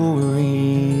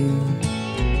memory.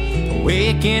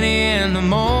 Waking in the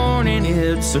morning,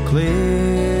 it's so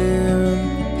clear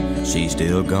she's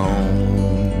still gone,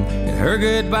 and her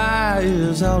goodbye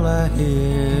is all I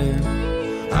hear.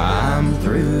 I'm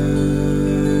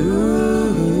through.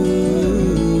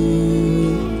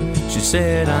 She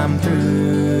said I'm through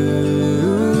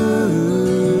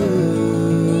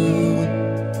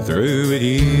with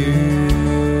you.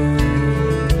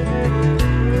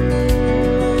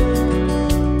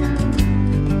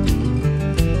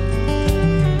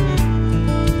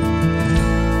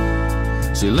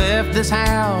 She left this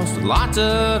house with lots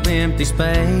of empty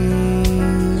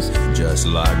space, just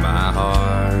like my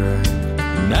heart,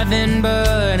 nothing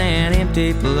but an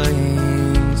empty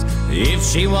place. If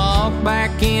she walked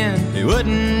back in, it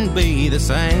wouldn't be the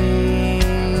same.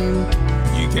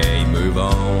 You can't move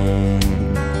on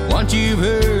once you've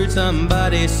heard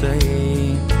somebody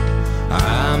say,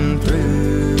 I'm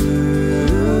through.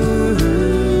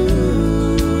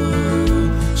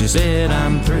 She said,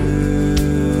 I'm through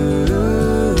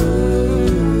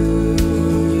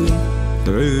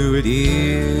with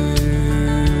you.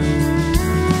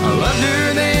 I loved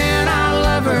her then, I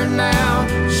love her now.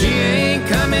 She ain't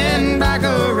coming back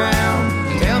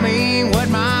around. Tell me what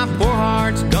my poor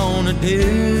heart's gonna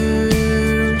do.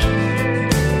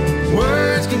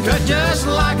 Words can cut just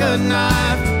like a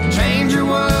knife, change your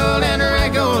world and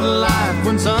wreck your life.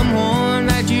 When someone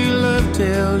that you love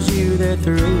tells you they're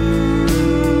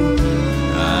through,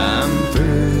 I'm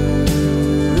through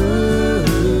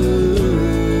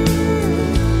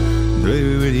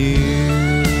with you.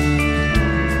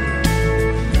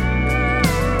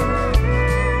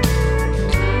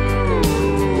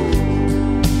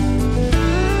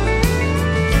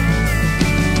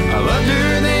 I loved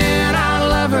her then, I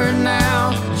love her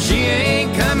now. She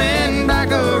ain't coming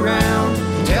back around.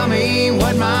 Tell me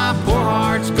what my poor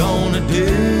heart's gonna do.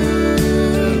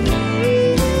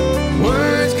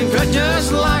 Words can cut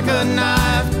just like a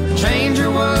knife, change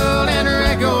your world and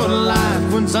wreck your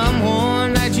life when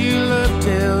someone that you love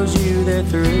tells you they're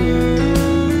through.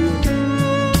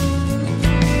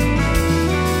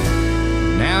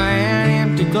 Now an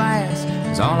empty glass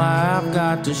is all I've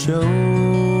got to show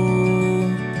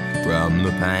from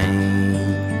the pain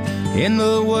in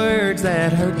the words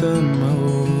that hurt the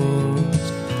most.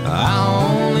 I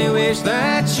only wish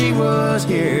that she was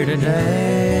here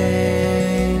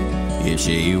today. If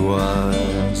she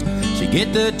was, she'd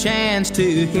get the chance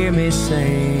to hear me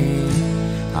say,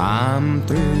 I'm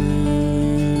through.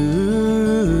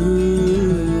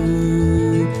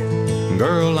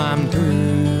 Girl, I'm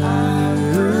through.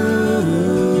 I'm through.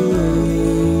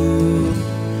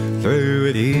 Through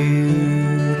with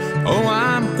you. Oh,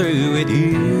 I'm through with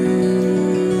you.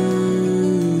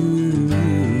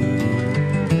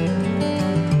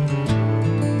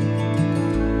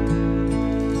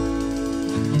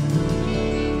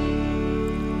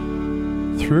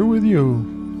 Through with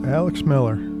you, Alex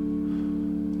Miller.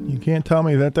 You can't tell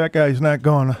me that guy's not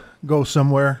going to go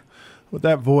somewhere with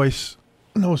that voice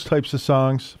and those types of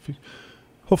songs.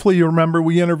 Hopefully you remember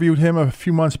we interviewed him a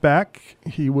few months back.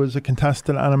 He was a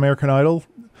contestant on American Idol.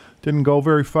 Didn't go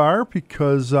very far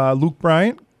because Luke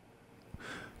Bryant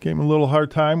gave him a little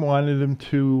hard time, wanted him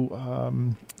to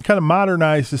kind of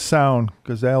modernize his sound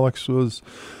because Alex was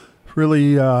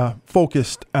really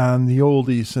focused on the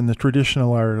oldies and the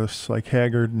traditional artists like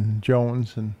Haggard and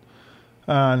Jones and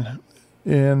on.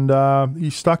 And he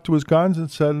stuck to his guns and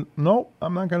said, no,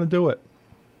 I'm not going to do it.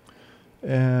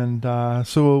 And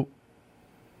so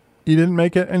he didn't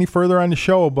make it any further on the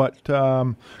show, but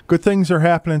good things are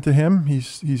happening to him.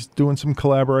 He's doing some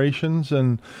collaborations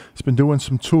and he's been doing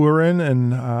some touring.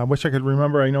 And I wish I could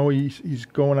remember. I know he's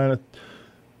going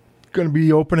to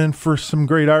be opening for some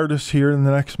great artists here in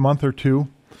the next month or two.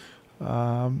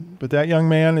 But that young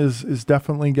man is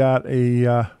definitely got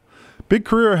a big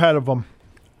career ahead of him.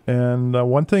 And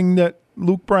one thing that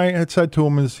Luke Bryant had said to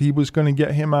him is he was going to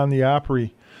get him on the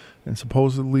Opry. And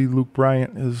supposedly Luke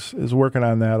Bryant is working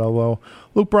on that, although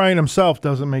Luke Bryant himself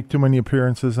doesn't make too many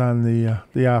appearances on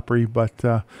the Opry,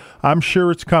 but I'm sure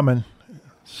it's coming.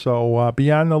 So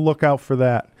be on the lookout for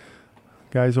that.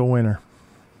 Guy's a winner.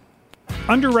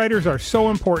 Underwriters are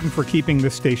so important for keeping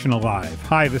this station alive.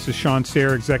 Hi, this is Sean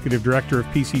Sayre, Executive Director of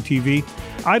PCTV.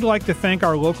 I'd like to thank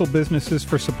our local businesses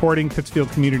for supporting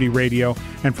Pittsfield Community Radio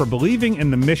and for believing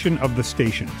in the mission of the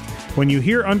station. When you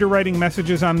hear underwriting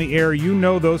messages on the air, you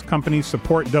know those companies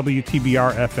support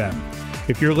WTBR FM.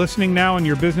 If you're listening now and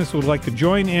your business would like to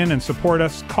join in and support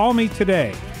us, call me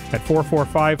today at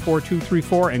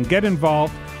 445-4234 and get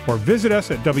involved, or visit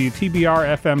us at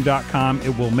WTBRFM.com.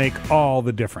 It will make all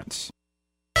the difference.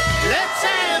 Let's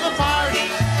have a party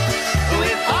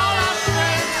with all our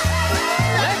friends.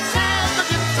 Let's have a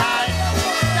good time.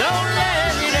 Don't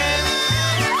let it end.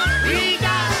 We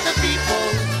got the people.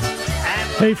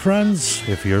 Hey friends,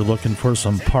 if you're looking for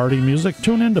some party music,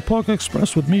 tune in to Polka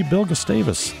Express with me, Bill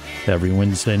Gustavus, every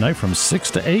Wednesday night from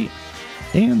 6 to 8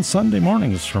 and Sunday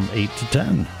mornings from 8 to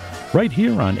 10. Right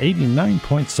here on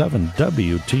 89.7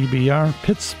 WTBR,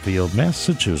 Pittsfield,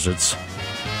 Massachusetts.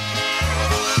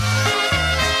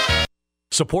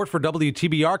 Support for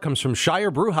WTBR comes from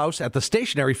Shire Brewhouse at the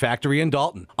Stationery Factory in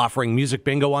Dalton, offering music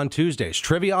bingo on Tuesdays,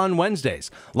 trivia on Wednesdays,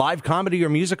 live comedy or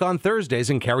music on Thursdays,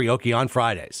 and karaoke on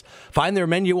Fridays. Find their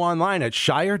menu online at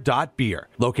shire.beer,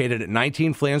 located at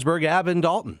 19 Flansburgh Ave in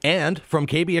Dalton. And from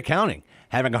KB Accounting.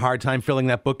 Having a hard time filling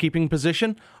that bookkeeping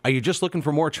position? Are you just looking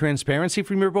for more transparency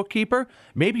from your bookkeeper?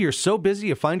 Maybe you're so busy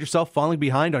you find yourself falling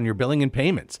behind on your billing and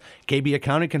payments. KB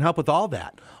Accounting can help with all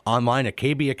that. Online at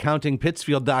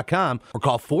kbaccountingpittsfield.com or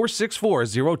call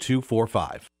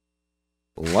 464-0245.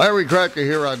 Larry Cracker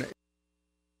here on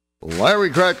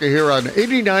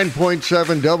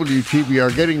 89.7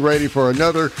 WTBR, getting ready for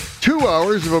another 2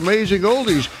 hours of amazing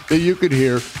oldies that you could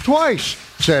hear twice.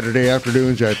 Saturday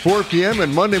afternoons at 4 p.m.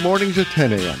 and Monday mornings at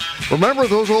 10 a.m. Remember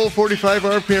those old 45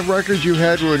 RPM records you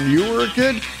had when you were a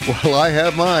kid? Well, I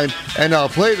have mine, and I'll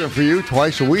play them for you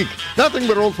twice a week. Nothing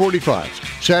but old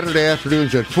 45s. Saturday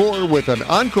afternoons at 4 with an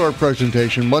encore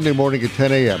presentation Monday morning at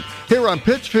 10 a.m. here on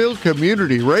Pittsfield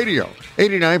Community Radio,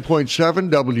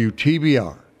 89.7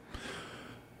 WTBR.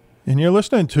 And you're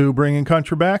listening to Bringing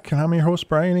Country Back, and I'm your host,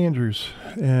 Brian Andrews.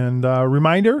 And a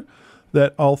reminder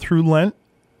that all through Lent,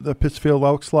 the Pittsfield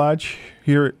Elks Lodge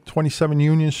here at 27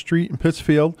 Union Street in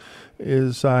Pittsfield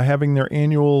is having their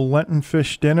annual Lenten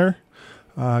Fish Dinner.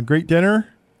 Great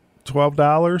dinner,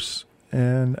 $12,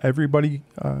 and everybody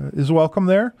is welcome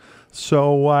there.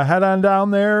 So head on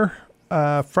down there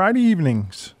Friday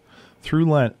evenings through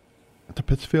Lent at the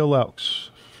Pittsfield Elks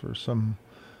for some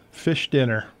fish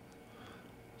dinner.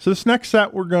 So this next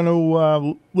set, we're going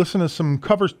to listen to some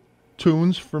cover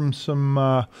tunes from some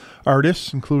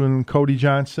artists, including Cody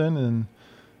Johnson and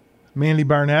Mandy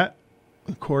Barnett,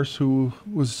 of course, who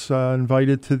was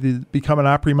invited to become an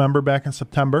Opry member back in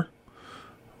September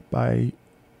by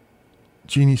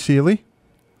Jeannie Seely.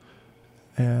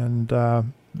 And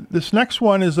this next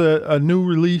one is a new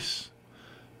release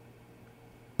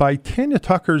by Tanya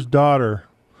Tucker's daughter,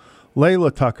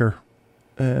 Layla Tucker.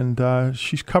 And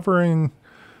she's covering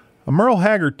a Merle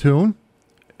Haggard tune.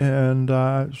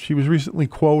 And she was recently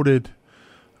quoted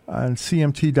on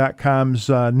CMT.com's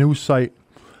news site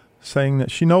saying that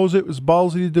she knows it was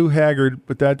ballsy to do Haggard,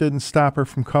 but that didn't stop her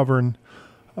from covering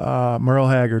Merle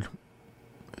Haggard.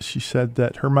 She said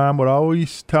that her mom would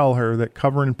always tell her that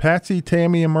covering Patsy,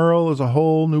 Tammy, and Merle is a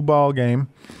whole new ball game.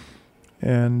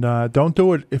 And don't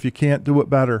do it if you can't do it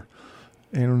better.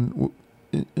 And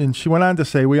she went on to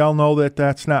say, we all know that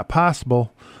that's not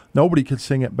possible. Nobody could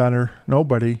sing it better.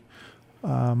 Nobody.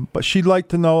 But she'd like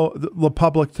to know the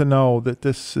public to know that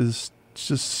this is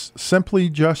just simply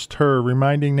just her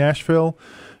reminding Nashville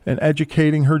and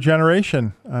educating her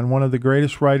generation on one of the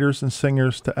greatest writers and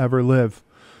singers to ever live,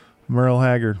 Merle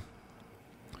Haggard.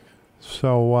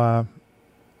 So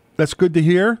that's good to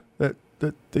hear that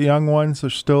the young ones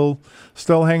are still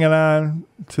hanging on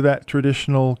to that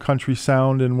traditional country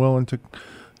sound and willing to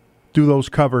do those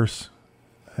covers.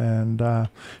 And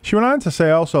she went on to say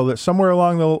also that somewhere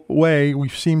along the way, we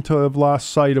seem to have lost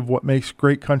sight of what makes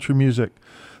great country music.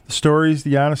 The stories,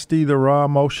 the honesty, the raw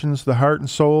emotions, the heart and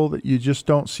soul that you just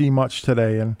don't see much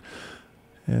today.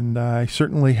 And I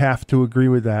certainly have to agree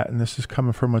with that. And this is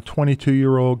coming from a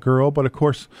 22-year-old girl. But, of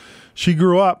course, she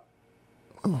grew up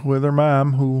with her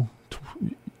mom, who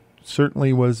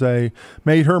certainly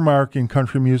made her mark in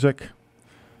country music.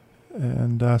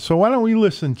 And so why don't we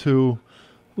listen to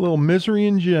a little Misery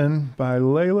and Gin by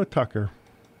Layla Tucker.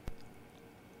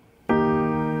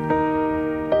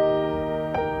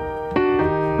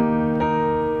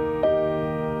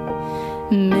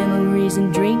 Memories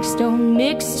and drinks don't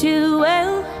mix too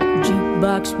well.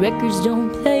 Jukebox records don't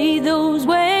play those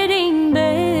wedding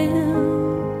bells.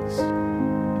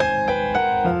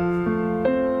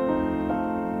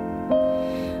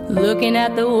 Looking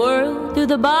at the world through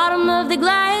the bottom of the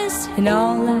glass, and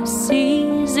all I see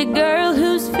is a girl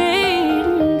who's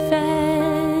fading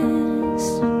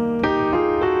fast.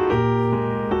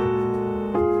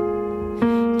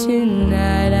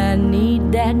 Tonight I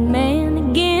need that man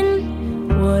again.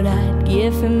 What I'd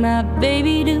give for my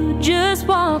baby to just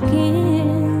walk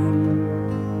in.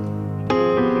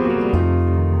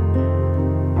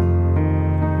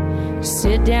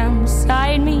 Sit down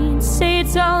beside me and say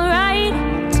it's alright.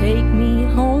 Take me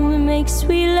home and make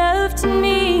sweet love to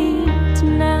me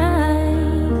tonight.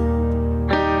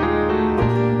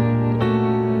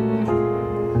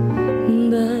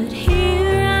 But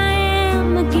here I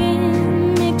am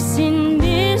again, mixing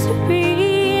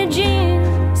misery and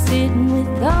gin, sitting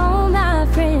with all my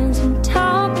friends and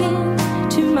talking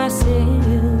to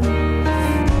myself.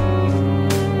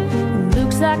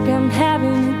 Looks like I'm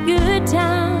having a good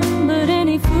time, but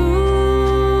any fool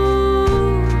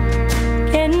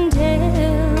can tell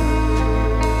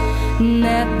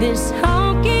that this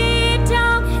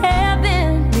honky-tonk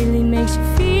heaven really makes you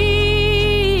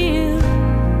feel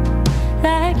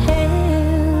like hell.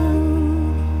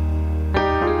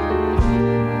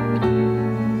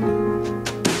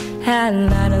 I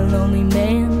light a lonely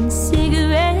man's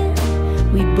cigarette.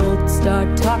 We both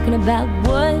start talking about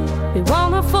what we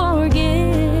wanna forget.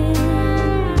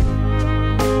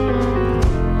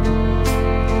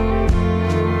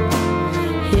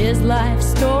 His life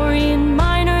story and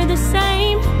mine are the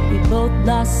same. We both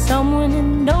lost someone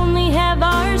and only have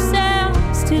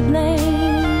ourselves to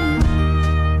blame.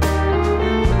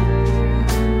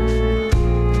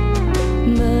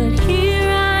 But here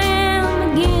I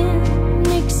am again,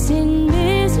 mixing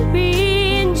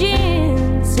misery and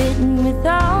gin, sitting with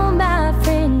all my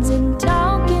friends and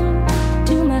talking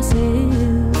to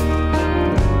myself.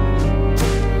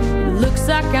 Looks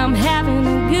like I'm having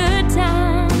a good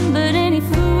time, but any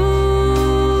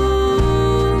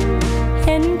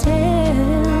can tell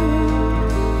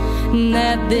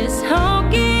that this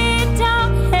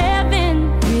honky-tonk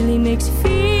heaven really makes you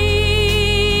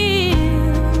feel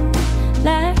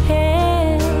like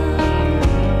hell.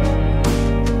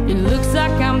 It looks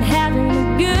like I'm having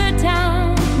a good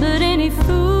time, but any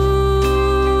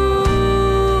fool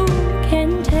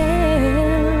can tell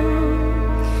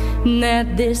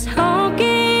that this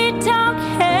honky-tonk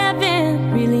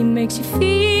heaven really makes you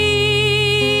feel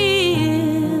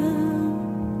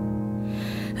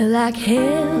like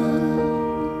hell.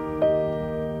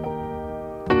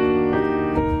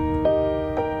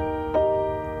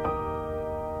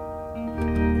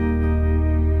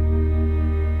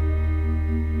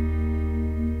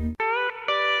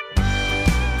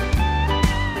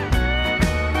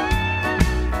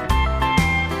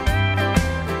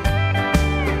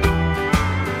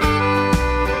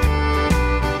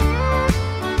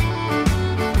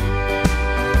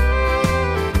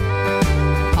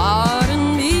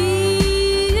 Pardon me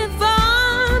if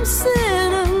I'm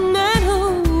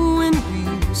sentimental when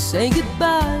we say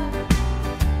goodbye.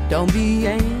 Don't be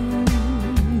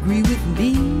angry with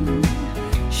me,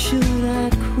 should I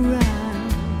cry?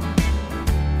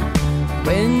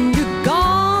 When you're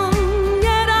gone,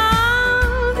 yet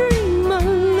I'll dream a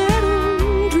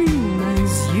little dream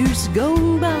as years go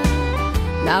by.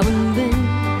 Now and then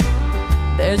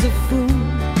there's a fool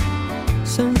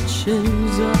such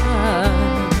as I.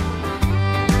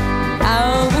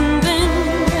 Now and then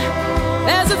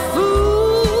there's a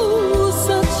fool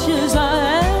such as I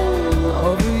am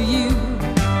over you.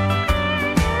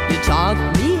 You taught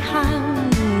me how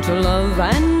to love,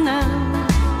 and now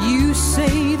you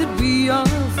say that we are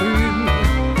through.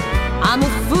 I'm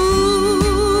a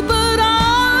fool, but I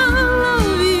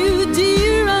love you,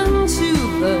 dear, until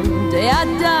the day I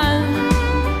die.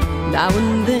 Now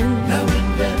and then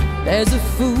there's a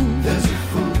fool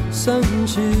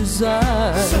such as I.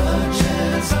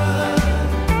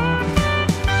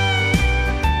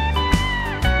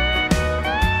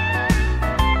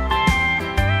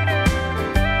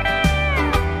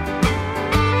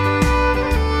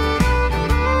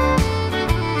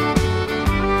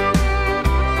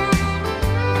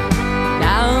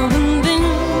 Now and then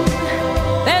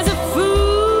there's a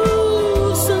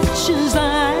fool such as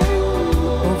I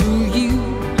over you.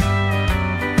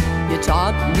 You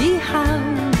taught me how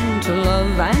to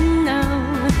love, and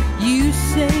now you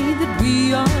say that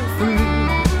we are through.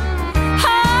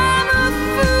 I'm a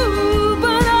fool,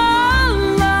 but I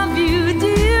love you,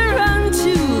 dear,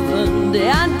 until the day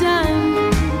I die.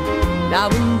 Now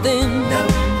and then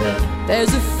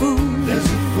there's a fool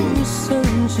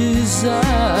such as I.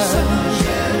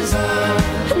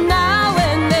 Now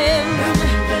and then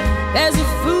there's a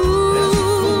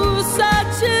fool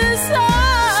such as I.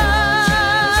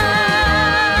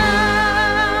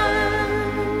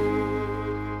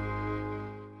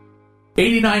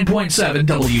 89.7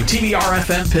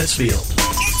 WTBR-FM Pittsfield.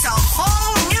 It's a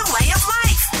whole new way of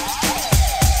life.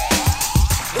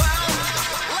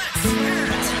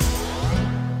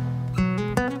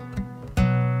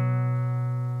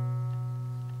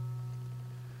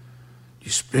 You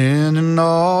spend an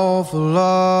awful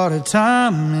lot of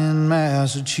time in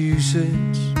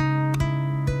Massachusetts.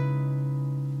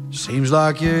 Seems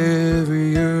like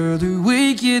every other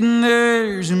weekend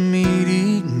there's a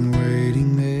meeting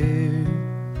waiting there.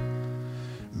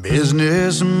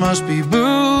 Business must be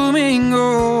booming,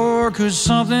 or could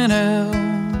something else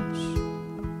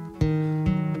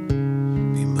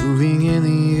be moving in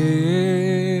the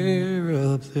air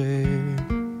up there?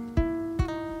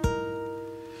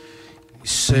 You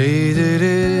say that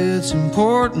it's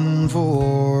important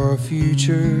for our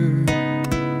future.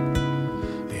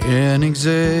 An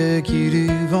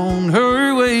executive on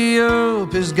her way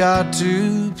up has got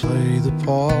to play the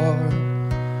part.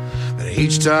 But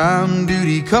each time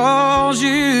duty calls,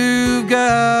 you've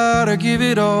got to give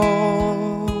it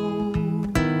all.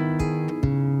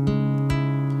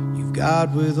 You've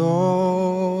got with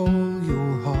all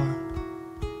your heart.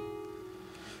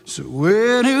 So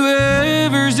when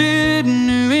whoever's in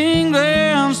New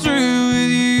England's through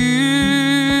with you,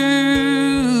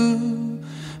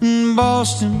 and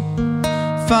Boston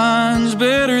finds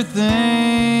better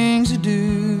things to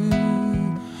do,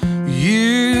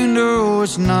 you know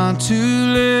it's not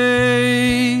too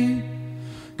late,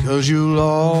 'cause you'll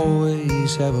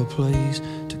always have a place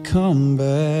to come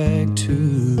back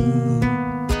to.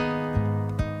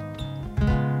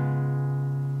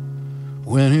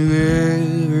 When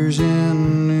whoever's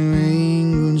in New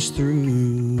England's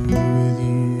through with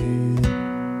you.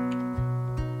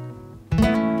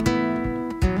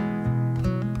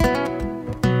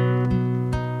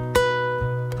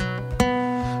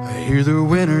 I hear the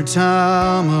winter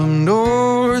time up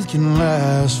north can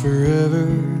last forever.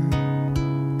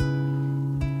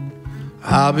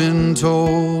 I've been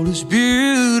told it's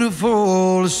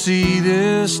beautiful to see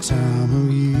this time of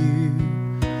year.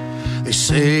 They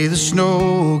say the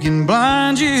snow can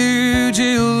blind you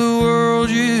till the world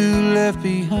you left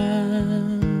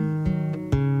behind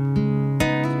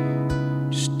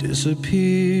just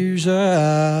disappears,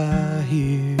 I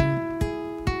hear.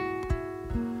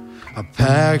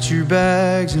 packed your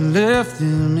bags and left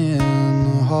them in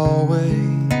the hallway.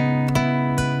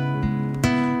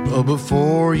 But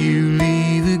before you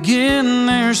leave again,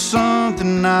 there's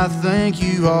something I think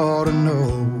you ought to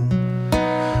know.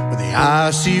 When the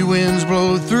icy winds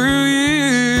blow through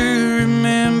you,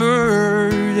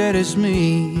 remember that it's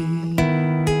me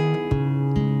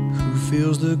who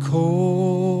feels the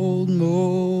cold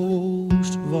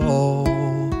most of all.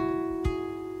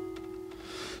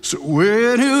 So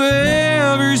when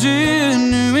whoever's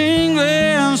in New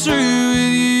England's through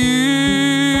with you,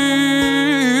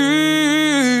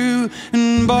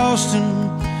 and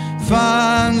Boston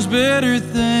finds better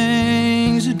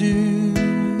things to do,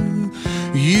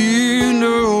 you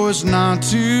know it's not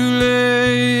too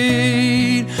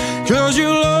late, 'cause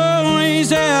you'll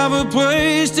always have a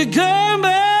place to come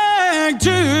back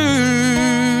to.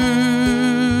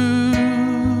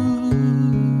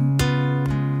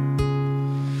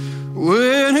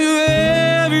 When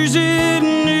whoever's in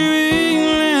New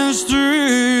England's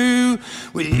through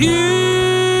with you.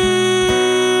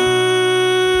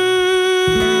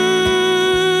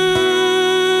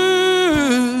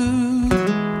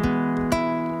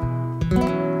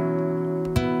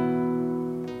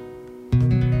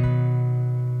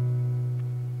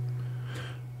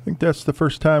 I think that's the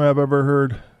first time I've ever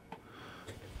heard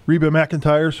Reba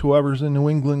McEntire's Whoever's in New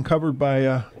England covered by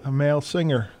a male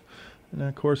singer. And,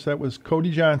 of course, that was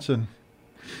Cody Johnson.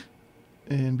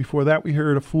 And before that, we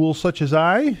heard A Fool Such As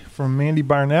I from Mandy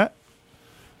Barnett,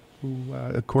 who,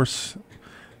 of course,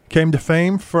 came to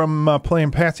fame from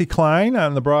playing Patsy Cline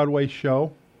on the Broadway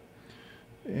show.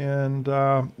 And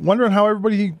wondering how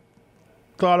everybody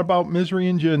thought about Misery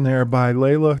and Gin there by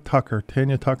Layla Tucker,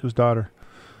 Tanya Tucker's daughter.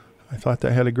 I thought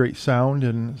that had a great sound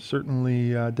and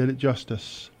certainly did it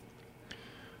justice.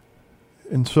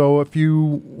 And so if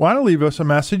you want to leave us a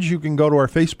message, you can go to our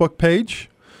Facebook page,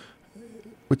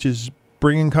 which is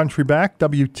Bringing Country Back,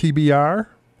 WTBR,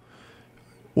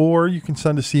 or you can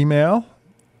send us email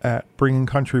at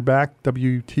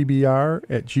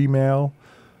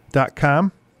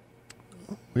bringingcountryback@gmail.com.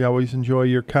 We always enjoy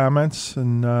your comments,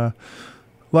 and a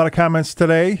lot of comments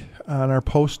today on our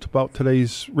post about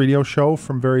today's radio show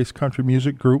from various country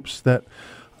music groups that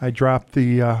I dropped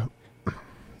the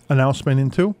announcement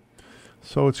into.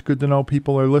 So it's good to know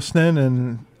people are listening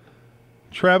and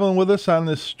traveling with us on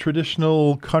this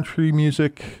traditional country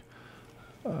music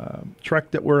trek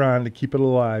that we're on to keep it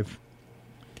alive.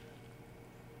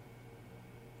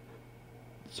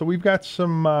 So we've got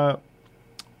some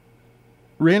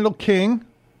Randall King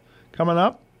coming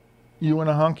up, You and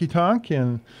a Honky Tonk,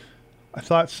 and I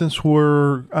thought since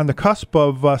we're on the cusp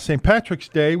of St. Patrick's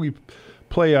Day, we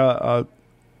play a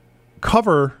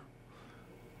cover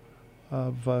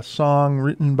of a song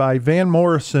written by Van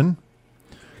Morrison,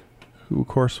 who, of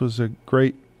course, was a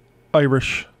great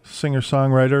Irish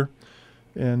singer-songwriter,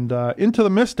 and Into the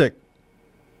Mystic,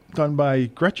 done by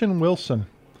Gretchen Wilson.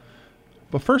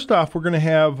 But first off, we're going to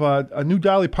have a new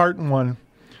Dolly Parton one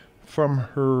from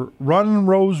her Run,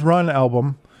 Rose, Run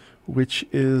album, which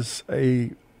is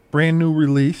a brand new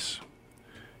release.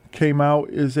 Came out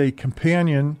as a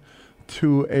companion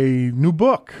to a new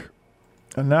book,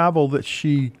 a novel that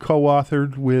she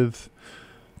co-authored with,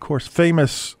 of course,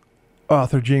 famous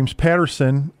author James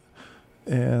Patterson.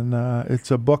 And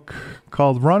it's a book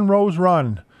called Run, Rose,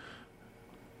 Run.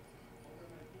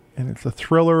 And it's a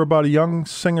thriller about a young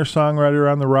singer-songwriter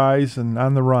on the rise and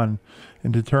on the run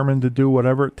and determined to do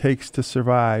whatever it takes to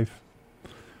survive.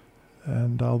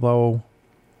 And although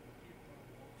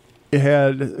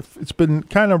it's been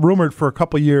kind of rumored for a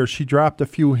couple of years, she dropped a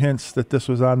few hints that this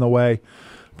was on the way.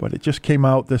 But it just came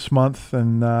out this month,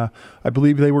 and I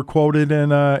believe they were quoted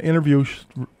in an interview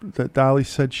that Dolly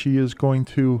said she is going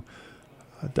to,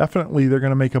 definitely they're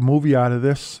going to make a movie out of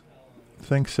this.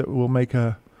 Thinks it will make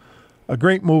a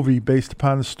great movie based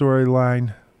upon the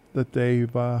storyline that they've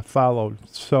followed.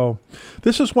 So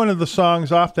this is one of the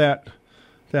songs off that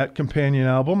companion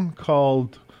album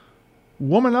called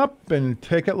Woman Up and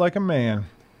Take It Like a Man.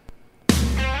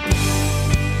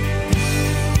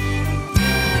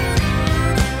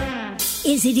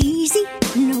 Is it easy?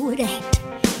 No, it ain't.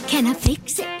 Can I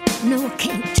fix it? No, I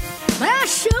can't. But I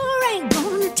sure ain't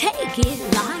gonna take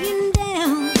it lying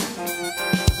down.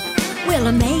 Will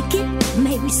I make it?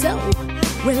 Maybe so.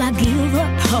 Will I give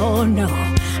up? Oh no.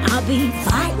 I'll be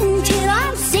fighting till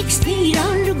I'm 6 feet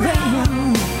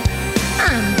underground.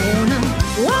 I'm gonna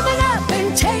woman up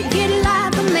and take it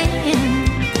like a man.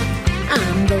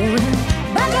 I'm gonna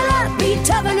buckle up, be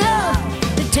tough enough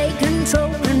to take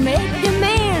control and make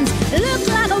demands. Look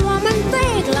like a woman,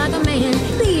 think like a man,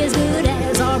 be as good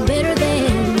as or better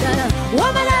than. Gotta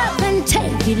woman up and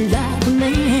take it like a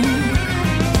man.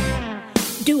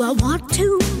 Do I want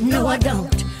to? No, I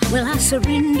don't. Will I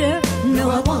surrender? No,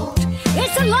 I won't.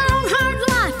 It's a long, hard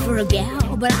life for a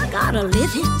gal, but I gotta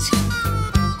live it.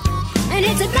 And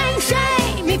it's a dang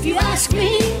shame if you ask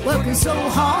me, working so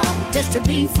hard just to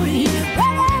be free.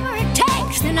 Whatever it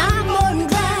takes, then I'm more than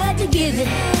glad to give it.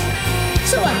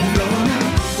 So I'm gonna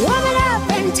warm it up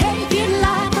and take it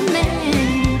like a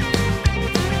man.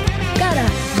 Gotta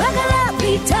buckle up,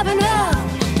 be tough enough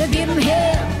to give him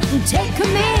hell and take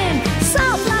command.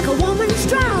 Soft like a woman,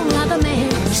 strong like a man.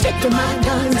 Stick to my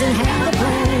guns and have a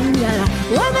plan. Gotta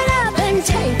warm it up and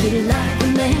take it like a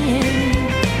man.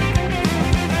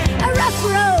 A rough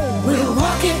road, we'll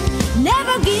walk it.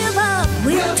 Never give up,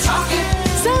 we'll talk it.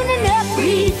 Soon enough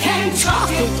we can chalk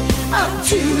it up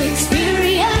to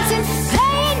experience and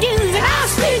paying dues. And I'll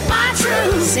speak my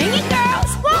truth. Sing it,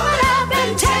 girls. Warm it up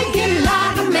and take it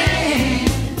like a man.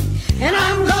 And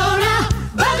I'm gonna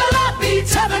buckle up, be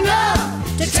tough enough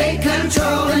to take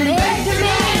control and make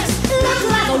demands. Look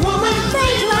like a woman,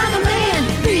 think like a man.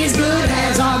 Be as good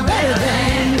as or better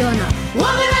than. Gonna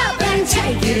warm it up and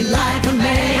take it like a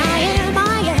man. I am.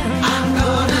 I'm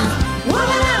gonna warm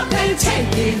it up and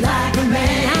take it like a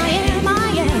man. I am.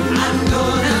 I'm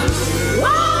gonna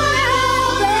warm it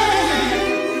up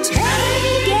and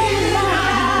take it like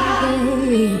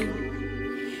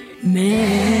a man.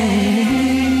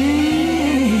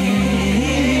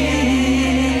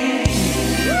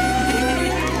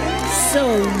 So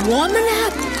warming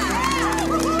up.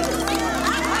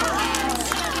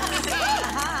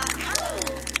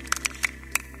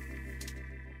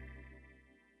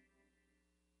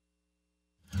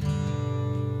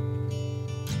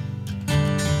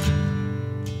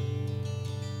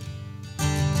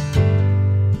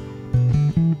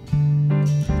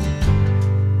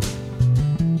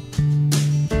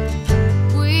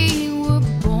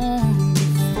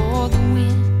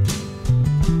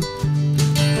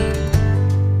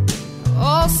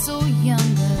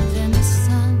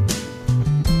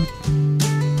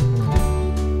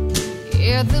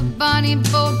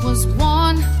 Boat was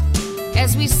one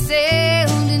as we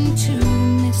sailed into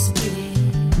misty.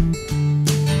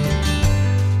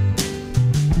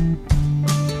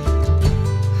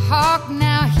 Hark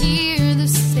now, hear the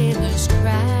sailors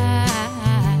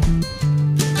cry.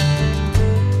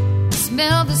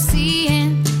 Smell the sea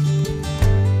and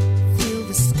feel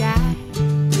the sky.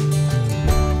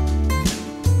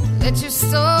 Let your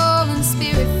soul and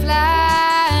spirit fly.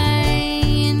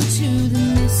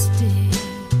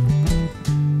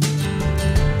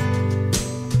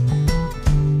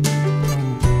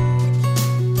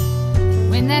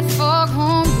 That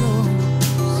foghorn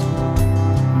blows,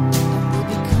 we'll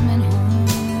be coming home.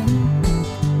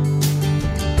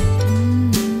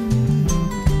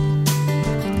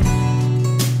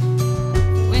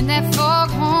 When that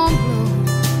foghorn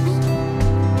blows,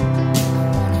 I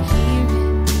wanna hear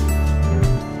it.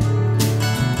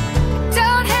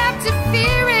 Don't have to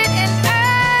fear it, and I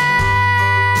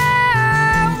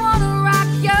wanna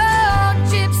rock your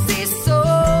gypsy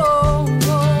soul.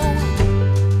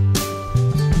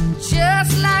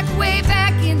 Just like way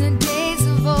back in the days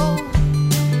of old.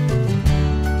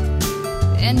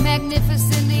 And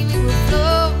magnificently we will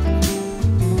float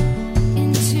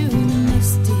into the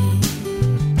misty.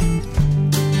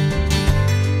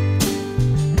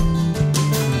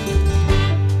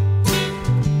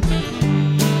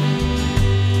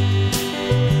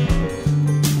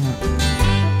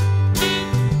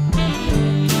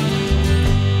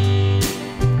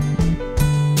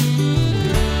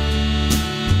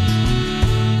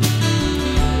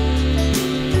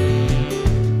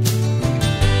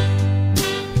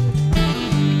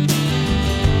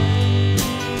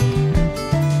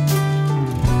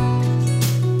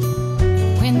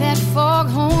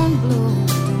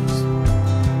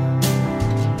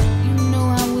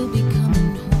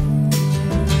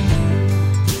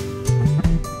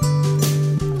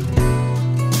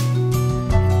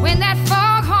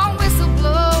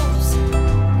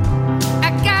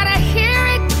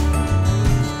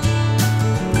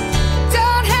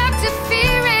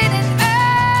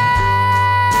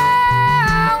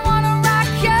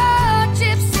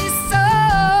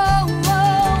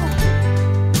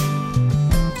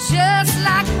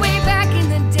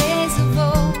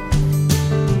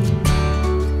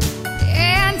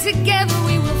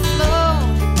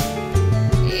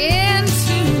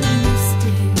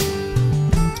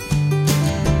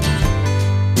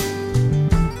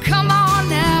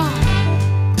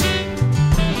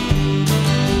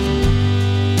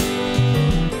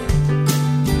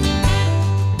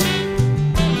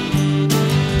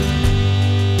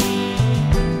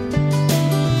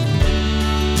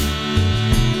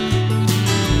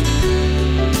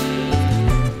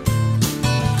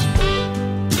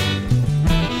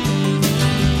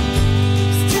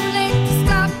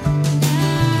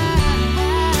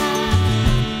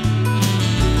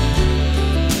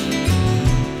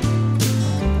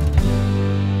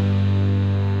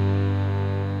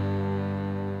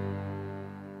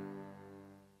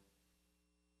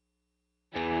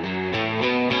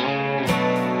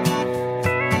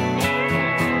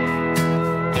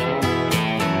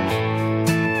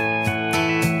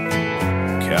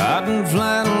 Cotton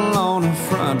flannel on a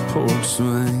front porch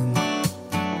swing,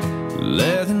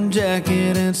 leather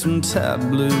jacket and some tight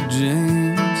blue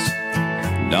jeans.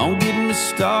 Don't get me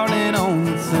started on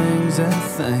the things I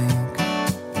think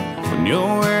when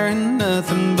you're wearing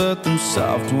nothing but them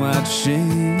soft white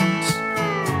sheets.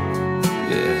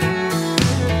 Yeah.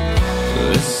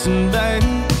 Listen, baby,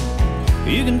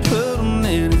 you can put on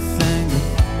anything,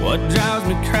 but what drives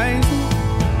me crazy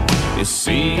is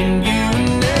seeing you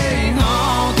in a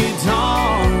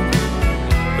honky-tonk.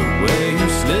 The way you're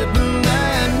slipping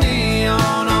that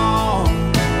neon on,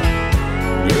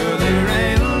 girl, there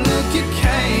ain't a look you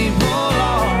can't pull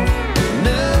off.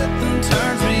 Nothing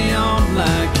turns me on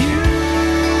like you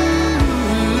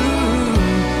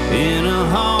in a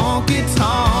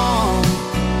honky-tonk.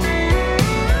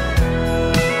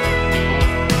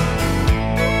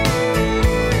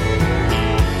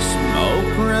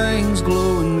 Smoke rings,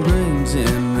 glowing greens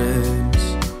and reds,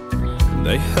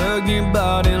 they hug your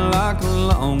body like a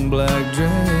long black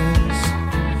dress.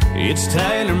 It's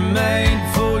tailor-made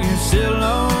for your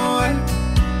silhouette.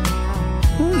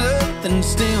 Nothing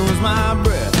steals my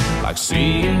breath like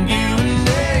seeing you in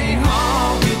a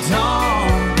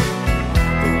honky-tonk.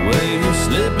 The way you're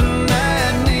slipping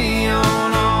that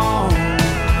neon on,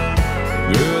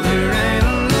 girl, there ain't a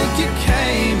look you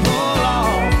can't pull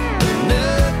off.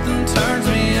 Nothing turns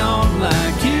me on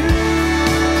like you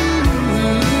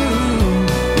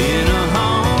in a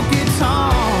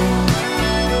honky-tonk.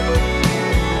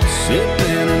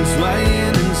 Sipping and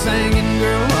swaying and singing,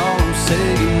 girl, all I'm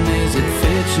saying is it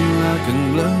fits you like a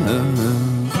glove.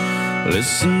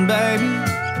 Listen, baby,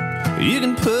 you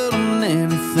can put on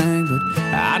anything, but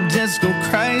I just go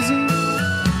crazy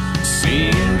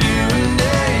seeing you in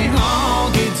a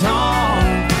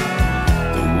honky-tonk.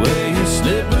 The way you're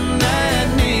slipping that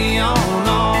neon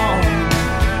on,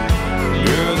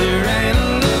 girl, there ain't a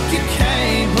look you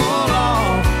can't pull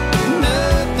off.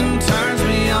 Nothing turns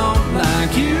me on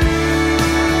like you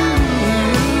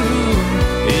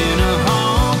in a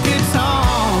honky-tonk.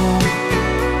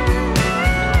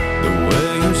 The way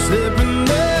you're slipping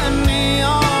that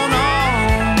neon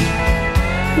on,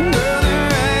 girl,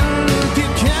 there ain't a look you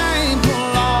can't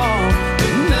pull off.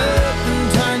 Nothing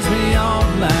turns me on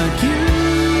like you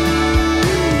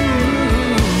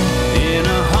in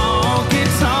a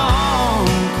honky-tonk.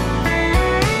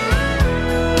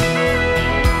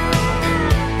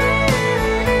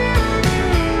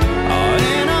 Oh,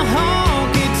 in a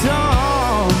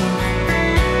honky-tonk.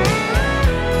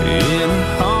 In a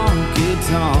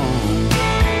honky-tonk.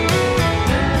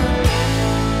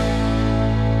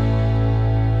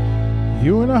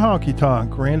 You in a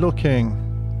honky-tonk, Randall King.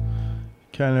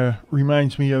 Kind of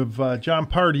reminds me of John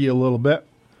Party a little bit.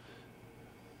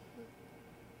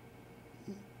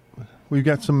 We've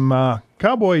got some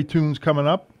cowboy tunes coming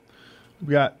up.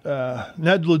 We've got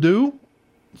Ned Ledoux,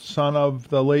 son of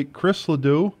the late Chris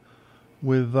Ledoux,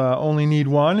 with Only Need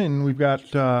One. And we've got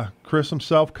Chris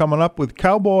himself coming up with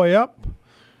Cowboy Up.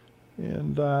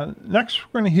 And next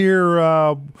we're going to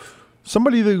hear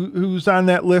somebody who's on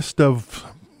that list of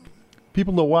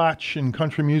people to watch in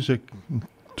country music in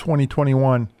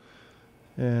 2021.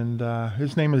 And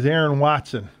his name is Aaron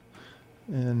Watson.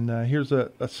 And here's a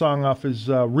song off his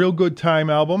Real Good Time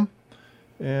album.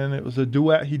 And it was a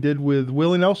duet he did with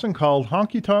Willie Nelson called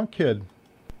Honky Tonk Kid.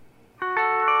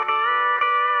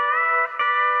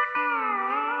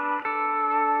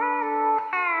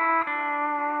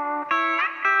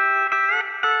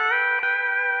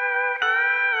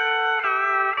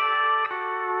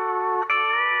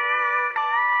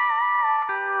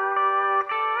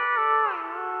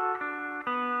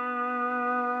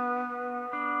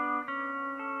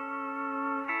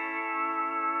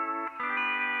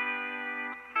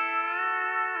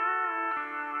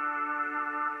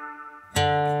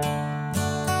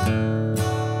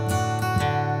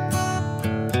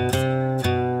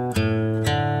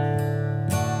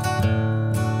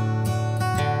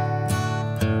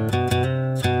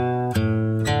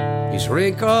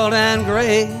 Wrinkled and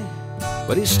gray,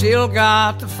 but he's still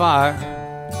got the fire,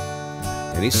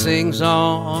 and he sings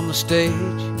on the stage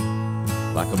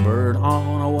like a bird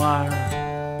on a wire.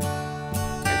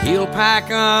 And he'll pack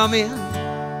 'em in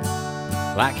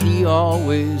like he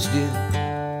always did.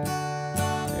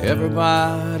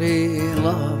 Everybody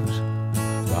loves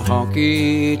the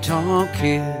honky-tonk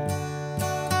kid.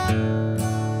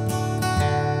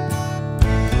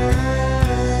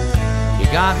 He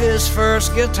got his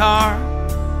first guitar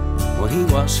when he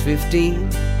was 15,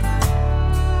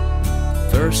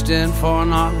 thirsting for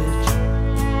knowledge,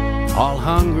 all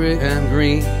hungry and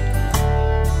green,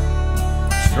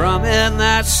 strumming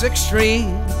that sixth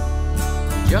string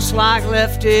just like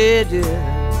Lefty did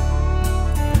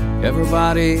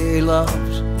Everybody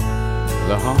loves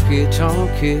the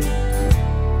honky-tonk kid.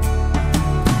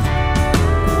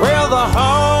 Well, the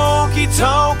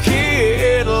honky-tonk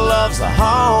kid loves the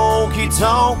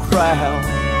honky-tonk crowd,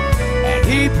 and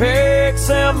he picks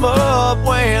them up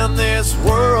when this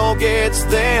world gets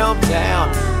them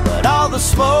down. But all the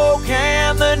smoke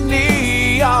and the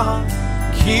neon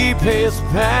keep his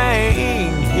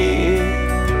pain hid.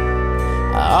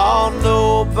 Oh,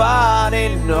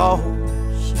 nobody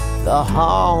knows the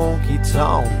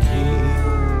honky-tonk kid.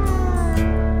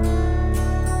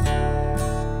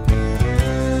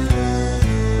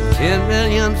 10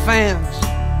 million fans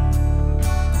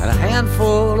and a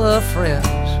handful of friends,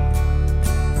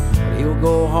 but he'll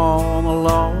go home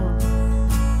alone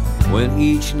when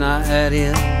each night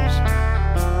ends.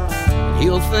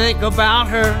 He'll think about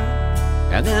her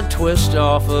and then twist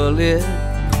off a lid.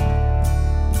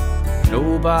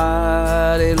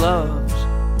 Nobody loves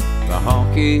the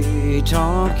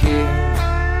honky-tonk kid.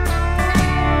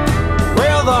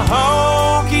 Well, the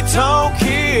honky-tonk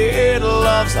kid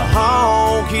loves the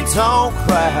honky-tonk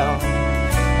crowd,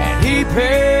 and he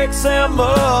picks them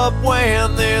up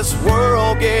when this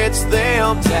world gets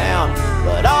them down.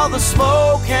 But all the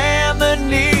smoke and the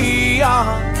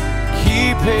neon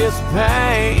keep his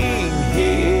pain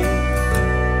hid.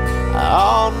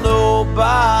 Oh,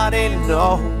 nobody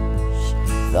knows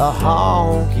the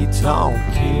honky-tonk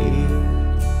kid.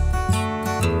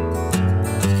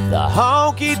 The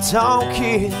honky-tonk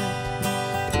kid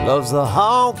loves the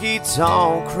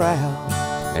honky-tonk crowd,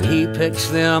 and he picks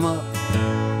them up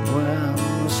when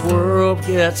this world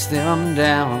gets them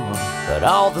down. But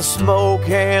all the smoke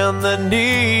and the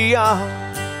neon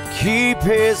keep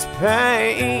his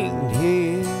pain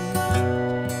hid.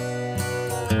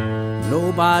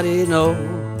 Nobody knows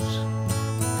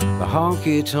the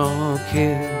honky-tonk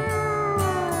kid.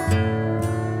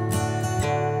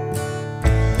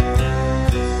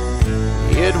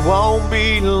 It won't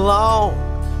be long,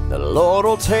 the Lord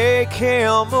will take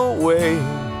him away.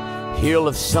 He'll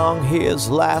have sung his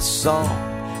last song,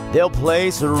 they'll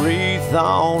place a wreath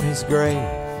on his grave.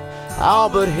 Oh,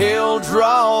 but he'll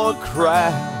draw a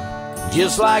crowd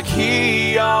just like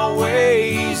he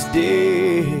always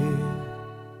did.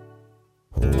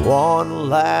 One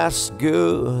last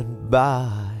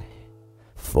goodbye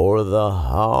for the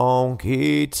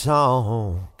honky-tonk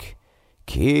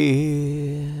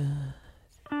kid.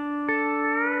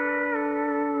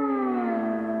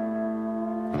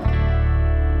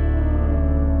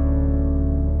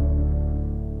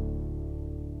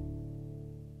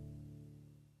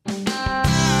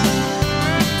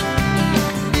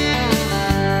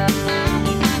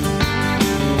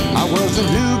 Was a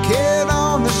new kid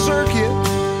on the circuit,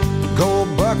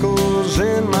 gold buckles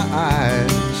in my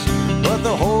eyes, but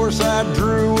the horse I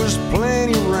drew was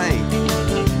plenty rank,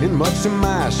 and much to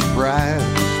my surprise,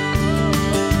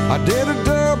 I did a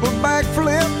double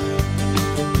backflip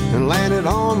and landed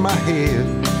on my head.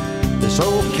 This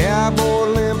old cowboy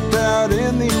limped out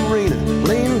in the arena,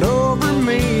 leaned over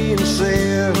me and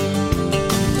said,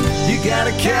 "You got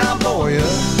a cowboy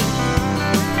up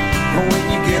when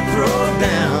you get thrown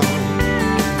down.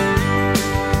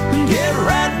 Get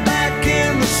right back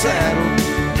in the saddle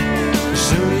as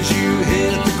soon as you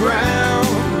hit the ground.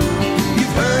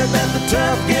 You've heard that the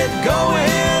tough get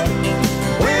going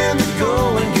when the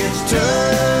going gets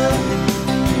tough.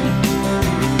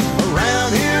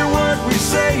 Around here what we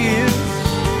say is,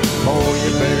 oh,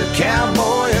 you better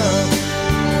cowboy up."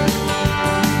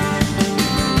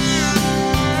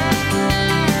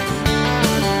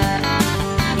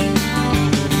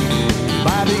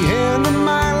 By the end of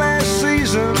my last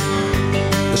season,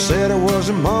 they said I was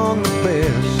among the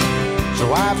best, so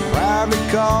I proudly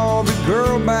called the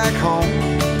girl back home,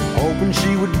 hoping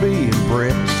she would be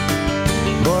impressed.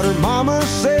 But her mama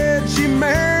said she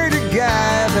married a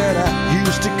guy that I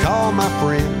used to call my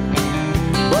friend.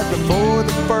 But before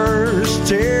the first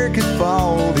tear could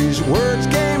fall, these words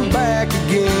came back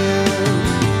again.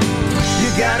 "You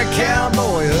got a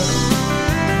cowboy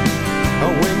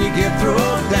up when you get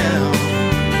thrown down.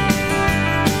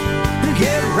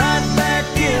 Get right back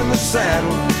in the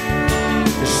saddle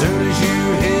as soon as you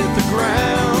hit the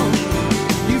ground.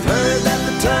 You've heard that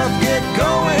the tough get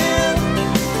going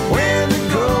when the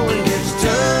going gets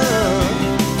tough.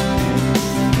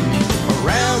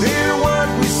 Around here what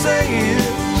we say is,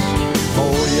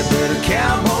 oh, you better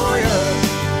cowboy up."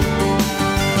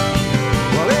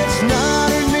 Well, it's not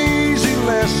an easy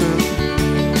lesson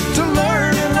to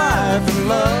learn in life and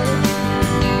love,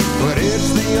 but it's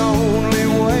the only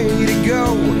way to go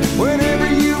whenever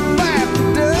you bite the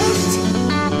dust.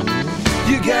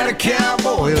 You got a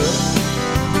cowboy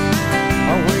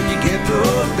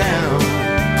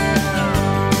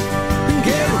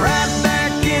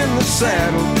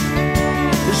saddle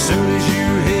as soon as you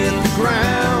hit the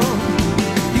ground.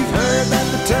 You've heard that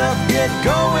the tough get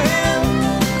going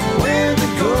when the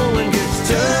going gets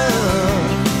tough.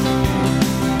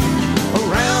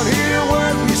 Around here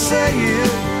what we say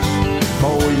is,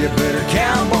 boy, you better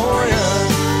cowboy up.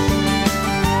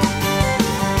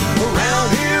 Around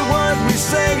here what we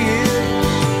say is,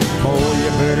 boy, you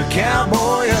better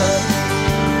cowboy up.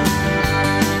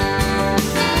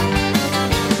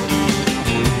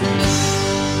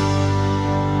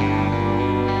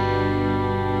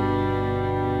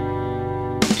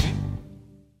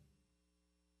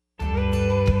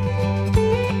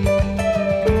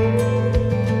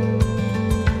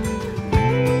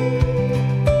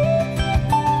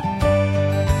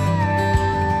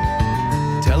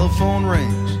 Telephone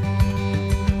rings,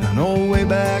 an old way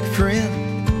back friend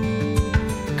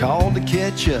called to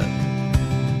catch up.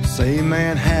 Say,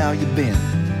 man, how you been?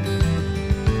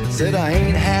 Said I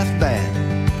ain't half bad,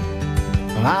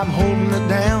 but I'm holding it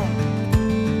down.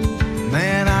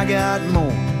 Man, I got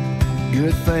more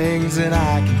good things than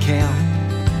I can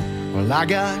count. Well, I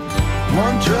got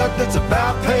one truck that's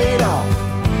about paid off,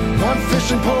 one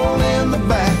fishing pole in the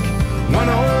back, one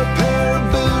old pair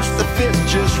of boots that fits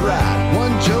just right,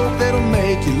 one joke that'll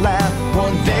make you laugh.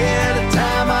 One day at a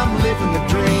time I'm living the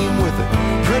dream with a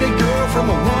pretty girl from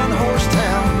a one-horse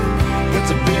town.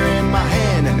 It's a beer in my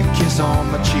hand and a kiss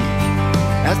on my cheek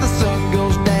as the sun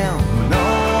goes down. When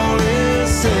all is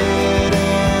said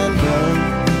and done,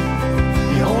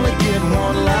 you only get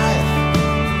one life,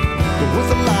 but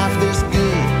with a life this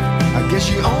good, I guess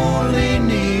you only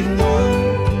need one.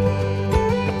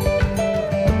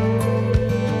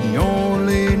 You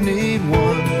only need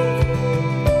one.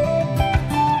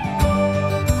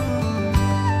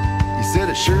 He said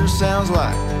it sure sounds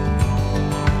like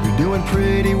you're doing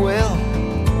pretty well.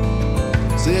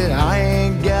 Said I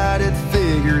ain't got it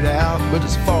figured out, but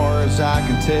as far as I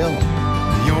can tell,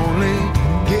 the only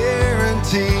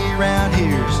guarantee around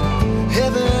here's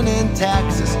heaven and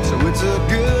taxes. So it's a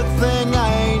good thing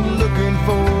I ain't looking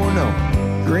for no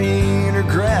greener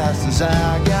grasses.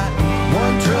 I got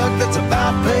one truck that's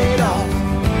about paid off,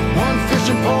 one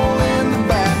fishing pole in the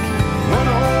back, one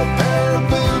old pair of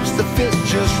boots that fits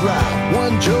just right,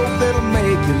 one joke that'll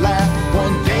make you laugh.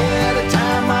 One day at a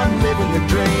time I'm living the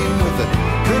dream with a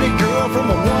pretty girl from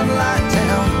a one-light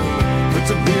town. Puts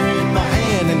a beer in my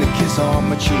hand and a kiss on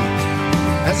my cheek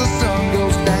as the sun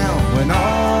goes down. When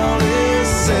all is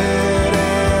said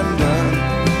and done,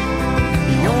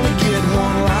 you only get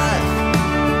one life,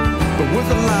 but with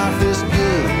a life this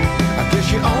good, I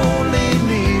guess you only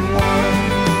need one.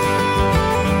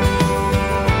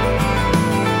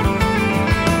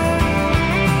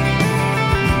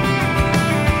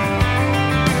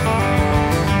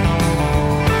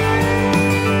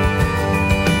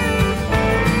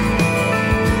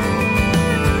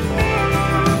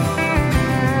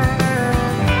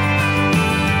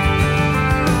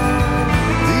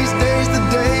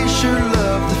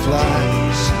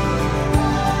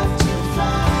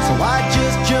 So I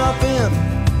just jump in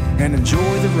and enjoy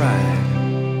the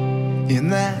ride in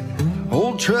that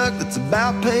old truck that's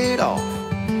about paid off,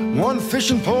 one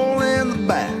fishing pole in the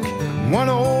back, one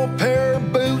old pair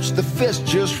of boots that fits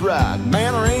just right.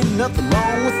 Man, there ain't nothing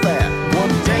wrong with that. One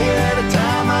day at a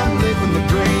time I'm living the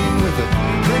dream with a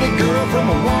pretty girl from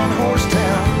a one-horse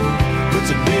town. Puts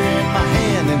a beer in my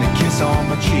hand and a kiss on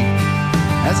my cheek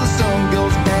as the sun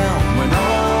goes down. When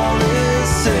all is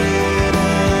said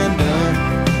and done,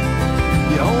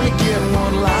 you only get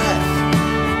one life,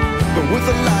 but with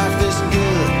a life this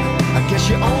good, I guess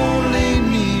you only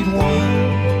need one.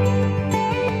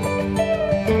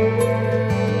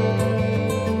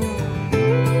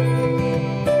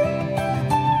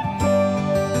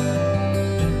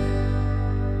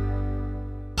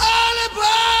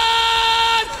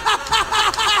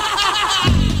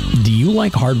 Do you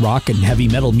like hard rock and heavy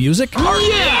metal music?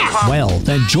 Yeah! Well,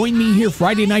 then join me here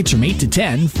Friday nights from 8 to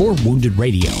 10 for Wounded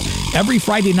Radio. Every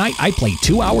Friday night, I play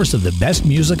 2 hours of the best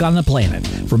music on the planet,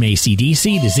 from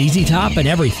AC/DC to ZZ Top and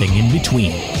everything in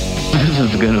between. This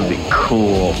is going to be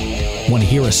cool. Want to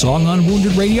hear a song on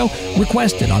Wounded Radio?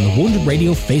 Request it on the Wounded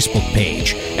Radio Facebook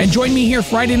page. And join me here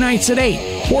Friday nights at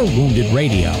 8 for Wounded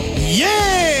Radio.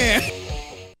 Yeah!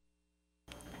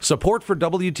 Support for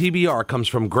WTBR comes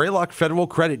from Greylock Federal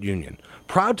Credit Union,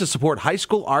 proud to support high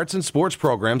school arts and sports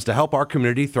programs to help our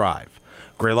community thrive.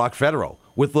 Greylock Federal,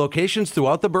 with locations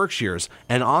throughout the Berkshires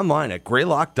and online at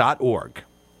greylock.org.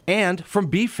 And from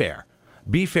BeFair.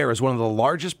 BeFair is one of the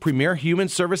largest premier human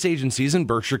service agencies in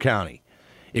Berkshire County.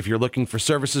 If you're looking for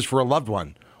services for a loved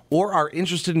one or are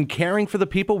interested in caring for the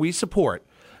people we support,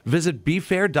 Visit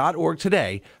befair.org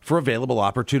today for available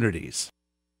opportunities.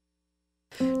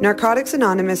 Narcotics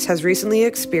Anonymous has recently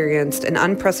experienced an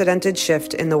unprecedented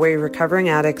shift in the way recovering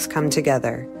addicts come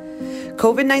together.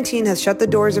 COVID-19 has shut the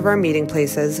doors of our meeting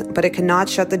places, but it cannot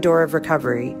shut the door of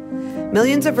recovery.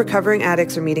 Millions of recovering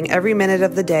addicts are meeting every minute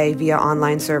of the day via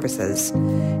online services.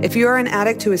 If you are an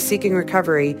addict who is seeking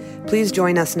recovery, please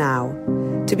join us now.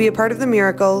 To be a part of the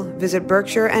miracle, visit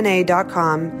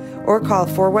berkshirena.com or call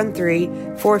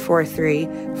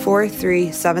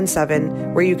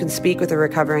 413-443-4377 where you can speak with a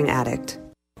recovering addict.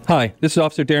 Hi, this is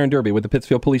Officer Darren Derby with the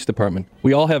Pittsfield Police Department.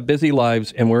 We all have busy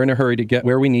lives and we're in a hurry to get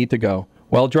where we need to go.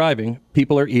 While driving,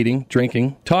 people are eating,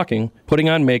 drinking, talking, putting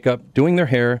on makeup, doing their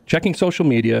hair, checking social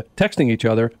media, texting each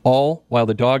other, all while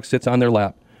the dog sits on their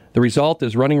lap. The result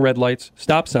is running red lights,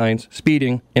 stop signs,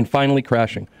 speeding, and finally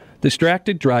crashing.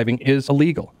 Distracted driving is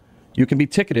illegal. You can be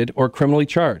ticketed or criminally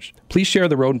charged. Please share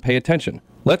the road and pay attention.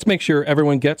 Let's make sure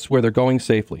everyone gets where they're going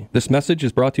safely. This message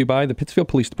is brought to you by the Pittsfield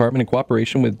Police Department in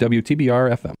cooperation with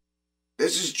WTBR-FM.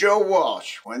 This is Joe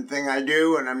Walsh. One thing I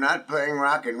do when I'm not playing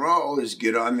rock and roll is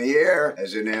get on the air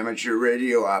as an amateur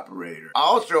radio operator.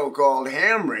 Also called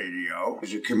ham radio,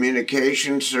 is a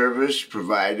communication service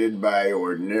provided by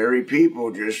ordinary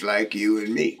people just like you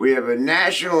and me. We have a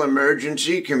national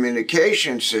emergency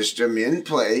communication system in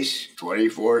place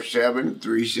 24/7,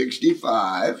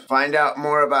 365. Find out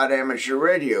more about amateur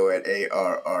radio at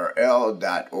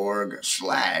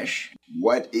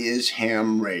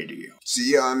arrl.org/whatishamradio.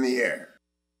 See you on the air.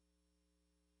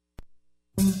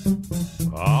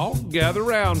 Oh, gather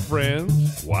round,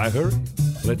 friends. Why hurry?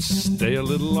 Let's stay a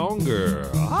little longer.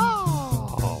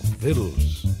 Ah,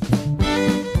 fiddles.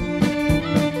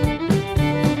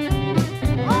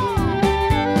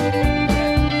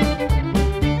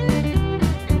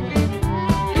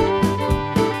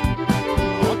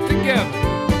 All together.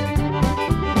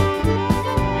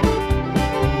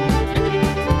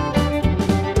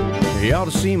 You ought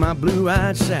to see my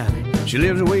blue-eyed Sally. She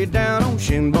lives way down on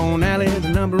Shinbone Alley. The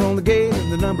number on the gate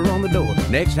and the number on the door.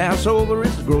 Next house over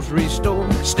is the grocery store.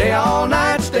 Stay all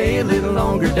night, stay a little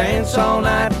longer. Dance all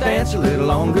night, dance a little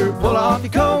longer. Pull off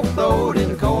your coat, throw it in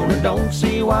the corner. Don't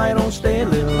see why you don't stay a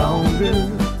little longer.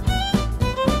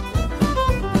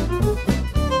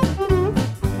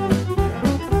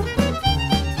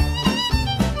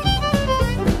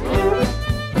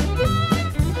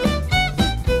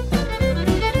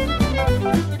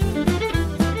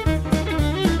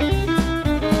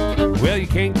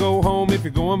 Can't go home if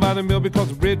you're going by the mill because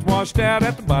the bridge washed out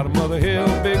at the bottom of the hill.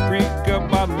 Big creek up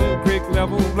by the little creek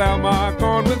level. Plow my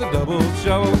corn with a double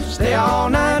shovel. Stay all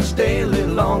night, stay a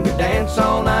little longer. Dance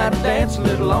all night, dance a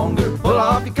little longer. Pull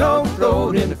off your coat, throw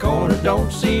it in the corner.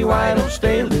 Don't see why you don't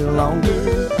stay a little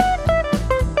longer.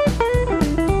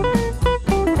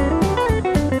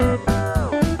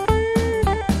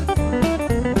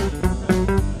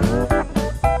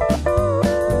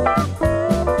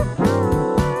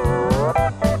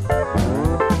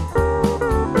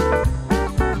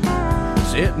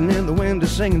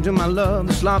 Singing to my love,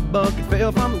 the slop bucket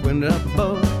fell from the window up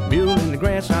above. Mule in the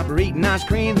grasshopper eating ice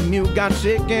cream. The mule got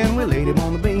sick and we laid him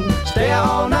on the beam. Stay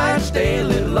all night, stay a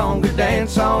little longer.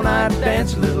 Dance all night,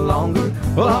 dance a little longer.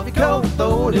 Pull off your coat,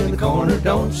 throw it in the corner.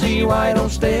 Don't see why you don't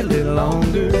stay a little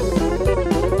longer.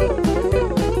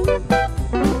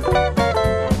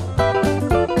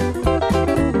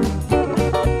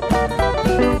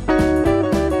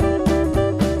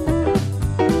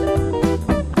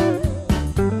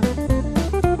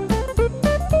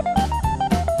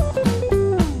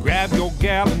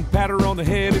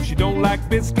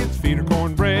 Biscuits, feed her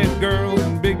cornbread. Girls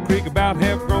in Big Creek about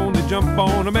half grown. They jump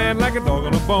on a man like a dog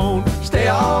on a bone. Stay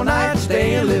all night,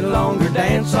 stay a little longer.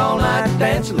 Dance all night,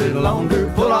 dance a little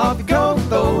longer. Pull off your coat,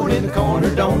 throw it in the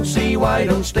corner. Don't see why you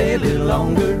don't stay a little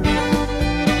longer.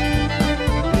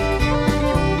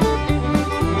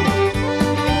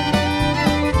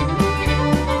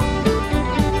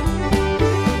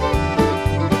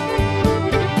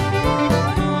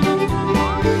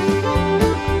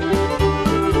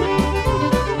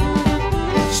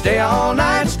 Stay all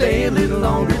night, stay a little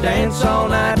longer. Dance all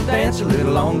night, dance a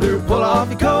little longer. Pull off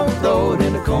your coat, throw it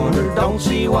in the corner. Don't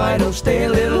see why you don't stay a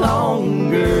little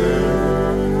longer.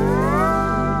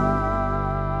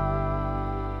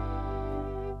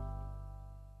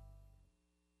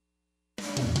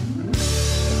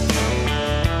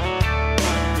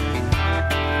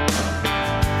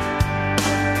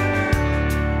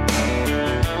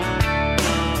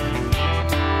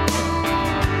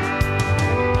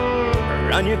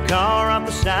 Run your car off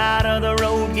the side of the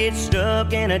road, get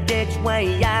stuck in a ditch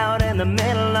way out in the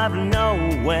middle of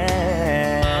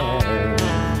nowhere.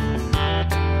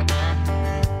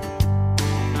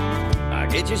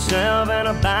 yourself in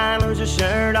a bind, lose a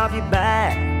shirt off your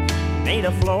back. Need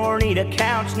a floor, need a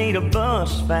couch, need a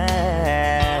bus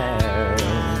fare.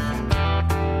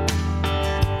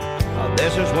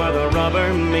 This is where the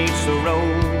rubber meets the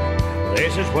road.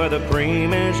 This is where the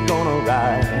cream is gonna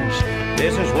rise.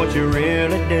 This is what you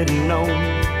really didn't know.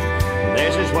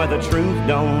 This is where the truth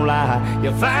don't lie.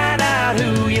 You find out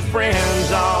who your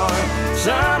friends are.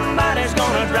 Somebody's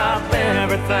gonna drop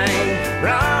everything,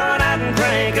 run out and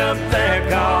crank up their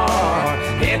car.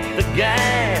 Hit the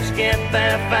gas, get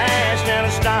there fast,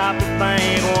 never stop to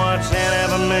think what's in it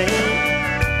for me,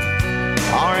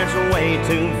 or it's way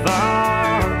too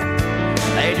far.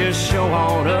 They just show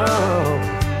on up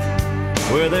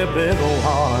with their big old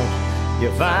heart.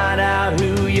 You find out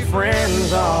who your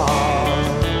friends are.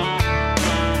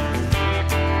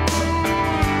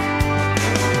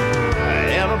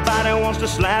 Everybody wants to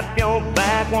slap your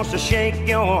back, wants to shake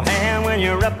your hand when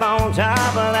you're up on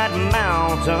top of that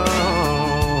mountain.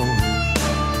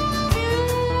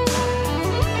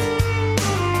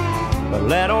 But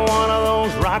let one of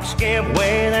those rocks give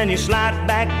way, then you slide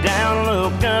back down,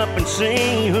 look up and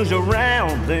see who's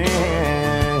around then.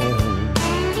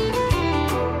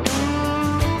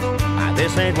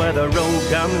 This ain't where the road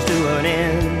comes to an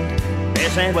end.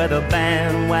 This ain't where the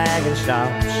bandwagon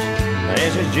stops.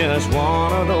 This is just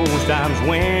one of those times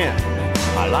when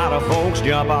a lot of folks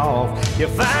jump off. You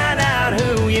find out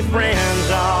who your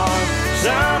friends are.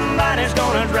 Somebody's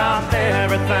gonna drop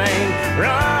everything,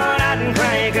 run out and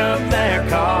crank up their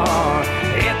car.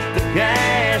 Hit the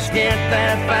gas, get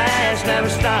there fast, never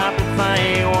stop to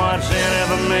think what's in it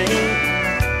for me,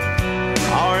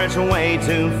 or it's way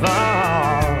too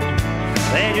far.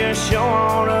 They just show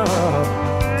on up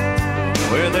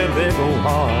with their big old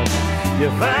hearts. You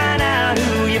find out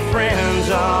who your friends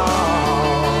are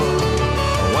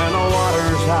when the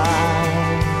water's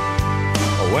high,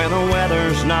 when the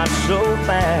weather's not so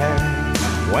bad,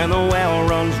 when the well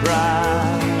runs dry.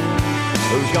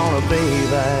 Who's gonna be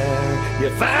there? You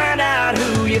find out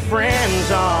who your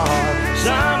friends are.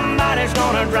 Somebody's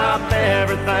gonna drop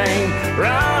everything,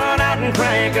 run out and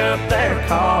crank up their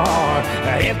car.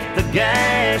 Hit the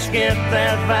gas, get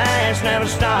there fast, never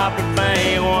stop to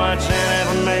think what's in it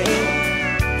for me,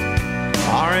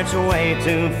 or it's way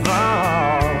too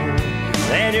far.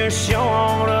 They just show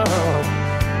on up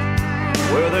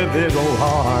with a big old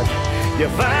heart. You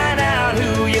find out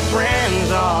who your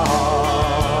friends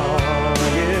are.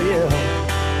 Yeah, yeah.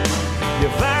 You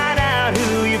find out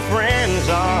who your friends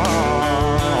are.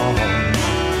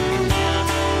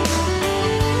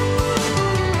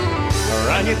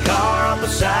 Run your car off the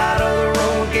side of the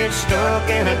road, get stuck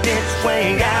in a ditch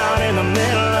way out in the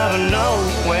middle of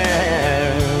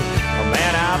nowhere.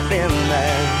 Man, I've been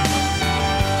there.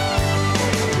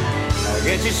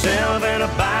 Get yourself in a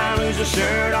bind, lose a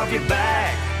shirt off your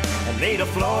back. Need a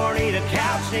floor, need a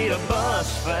couch, need a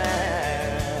bus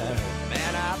fare.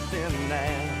 Man, I've been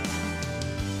there.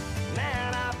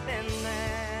 Man, I've been there.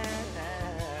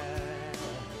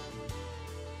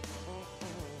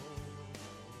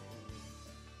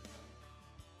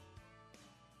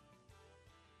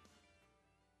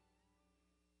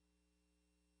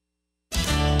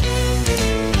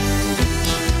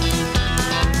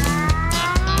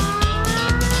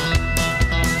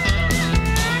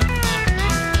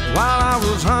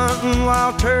 Hunting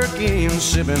wild turkey and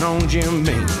sipping on Jim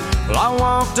Beam. Well, I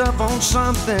walked up on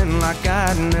something like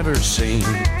I'd never seen.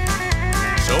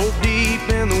 So deep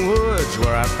in the woods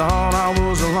where I thought I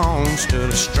was alone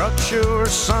stood a structure or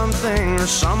something or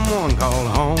someone called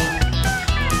home.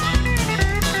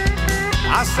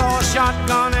 I saw a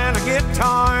shotgun and a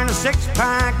guitar and a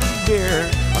six-pack of beer.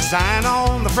 A sign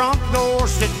on the front door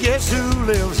said, "Guess who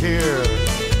lives here?"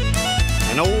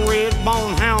 An old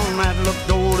red-bone hound that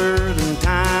looked older than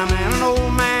time, and an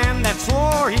old man that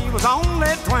swore he was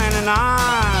only 29.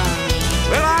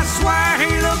 Well, I swear he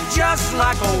looked just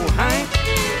like old Hank.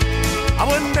 I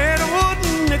wouldn't bet a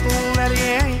wooden nickel that he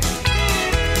ain't.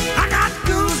 I got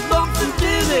goosebumps and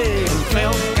dizzy and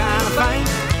felt kind of faint.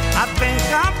 I think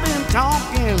I've been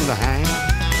talking to Hank.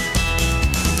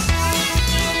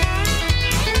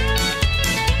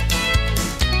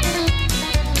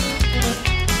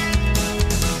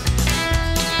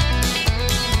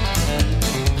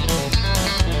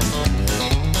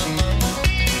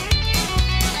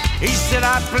 He said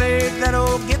I played that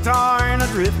old guitar in a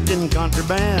drifting country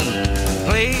band,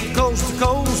 played coast to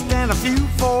coast and a few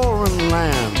foreign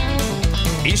lands.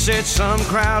 He said some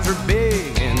crowds are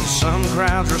big and some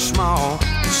crowds are small.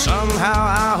 Somehow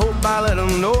I hope I let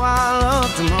them know I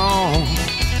loved them all.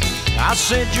 I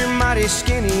said you're mighty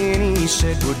skinny, and he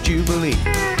said would you believe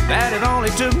that it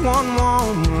only took one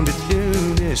woman to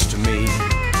do this to me.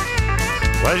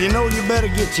 Well, you know you better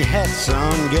get your hat,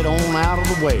 son, get on out of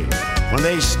the way. When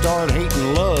they start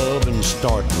hating love and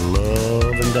start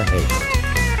loving to hate.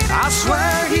 I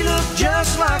swear he looked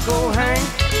just like old Hank.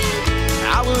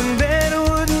 I wouldn't bet a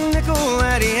wooden nickel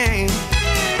that he ain't.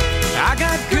 I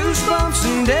got goosebumps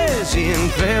and dizzy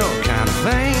and felt kind of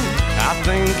faint. I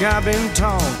think I've been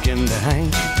talking to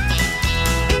Hank.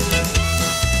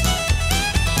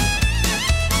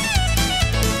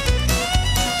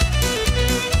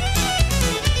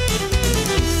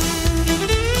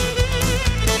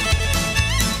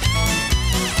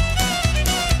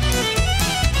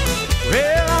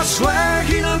 Well, I swear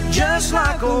he looked just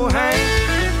like old Hank.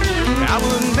 I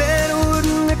wouldn't bet a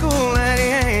wooden nickel that he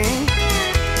ain't.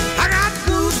 I got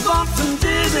goosebumps and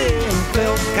dizzy and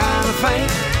felt kind of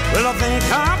faint. Well, I think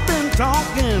I've been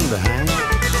talking to Hank.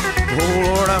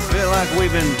 Oh, Lord, I feel like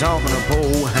we've been talking to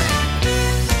poor Hank.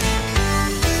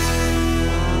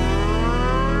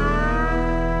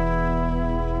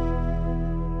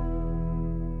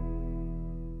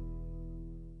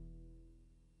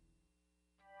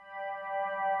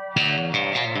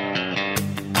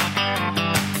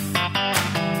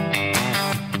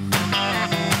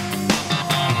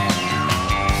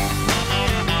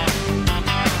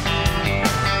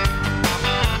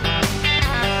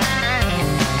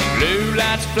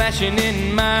 Flashing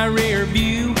in my rear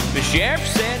view, the sheriff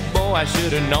said, boy, I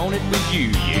should have known it was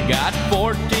you. You got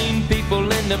 14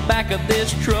 people in the back of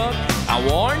this truck. I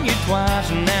warned you twice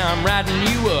and now I'm riding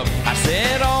you up. I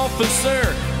said,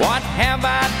 officer, what have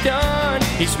I done?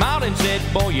 He smiled and said,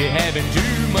 boy, you're having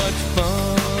too much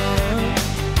fun.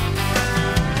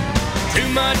 Too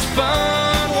much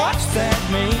fun, what's that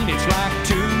mean? It's like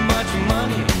too much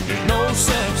money. There's no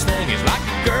such thing as like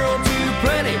a girl too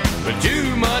pretty with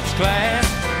too much class,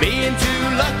 being too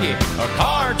lucky, a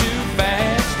car too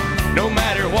fast. No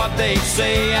matter what they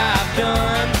say I've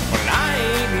done, well, I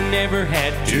ain't never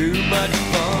had too much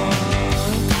fun.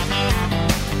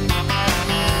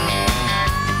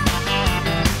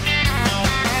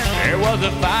 There was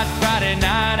a fight Friday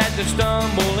night at the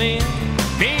Stumble Inn.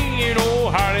 Me and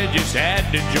old Harley just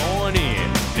had to join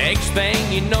in. Next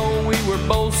thing you know, we were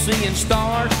both seeing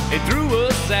stars. They threw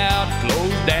us out,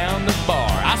 closed down the bar.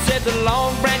 I said the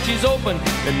Long Branch is open,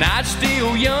 the night's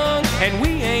still young, and we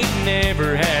ain't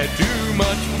never had too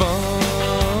much fun.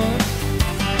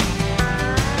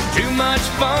 Too much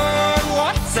fun,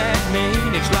 what's that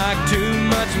mean? It's like too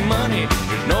much money.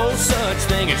 There's no such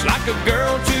thing. It's like a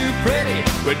girl too pretty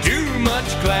with too much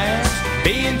class,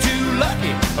 being too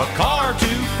lucky, a car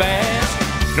too fast.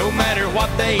 No matter what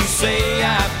they say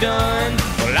I've done,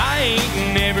 well, I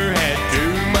ain't never had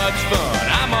too much fun.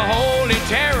 I'm a holy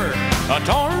terror, a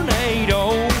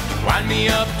tornado. Wind me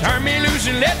up, turn me loose,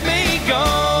 and let me go.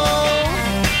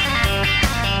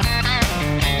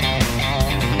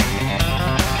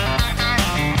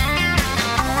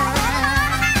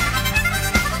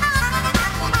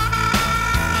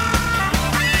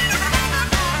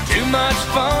 Too much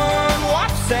fun,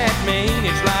 what's that mean?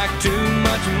 It's like too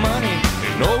much money.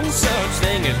 No such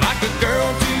thing as like a girl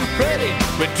too pretty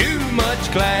with too much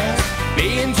class,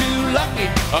 being too lucky,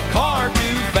 a car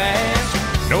too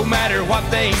fast. No matter what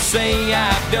they say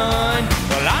I've done,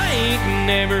 well, I ain't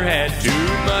never had too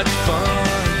much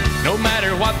fun. No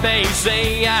matter what they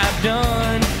say I've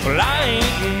done, well, I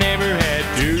ain't never had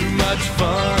too much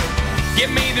fun. Give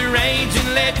me the reins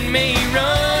and let me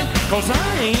run, 'cause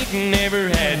I ain't never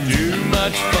had too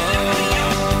much fun.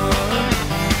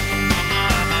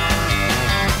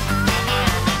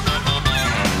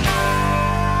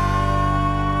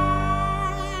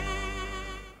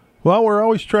 Well, we're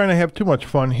always trying to have too much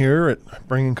fun here at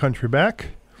Bringing Country Back.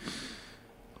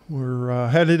 We're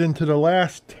headed into the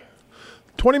last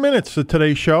 20 minutes of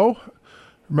today's show.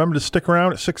 Remember to stick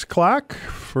around at 6 o'clock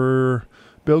for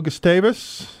Bill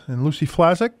Gustavus and Lucy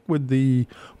Flazik with the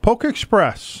Polka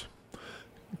Express.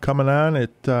 Coming on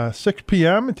at 6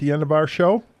 p.m. at the end of our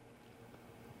show.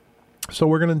 So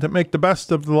we're going to make the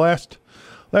best of the last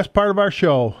part of our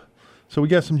show. So we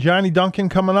got some Johnny Duncan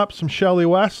coming up, some Shelley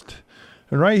West.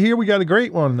 And right here we got a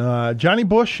great one. Johnny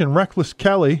Bush and Reckless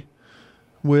Kelly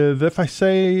with If I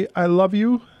Say I Love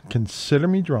You, Consider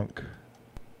Me Drunk.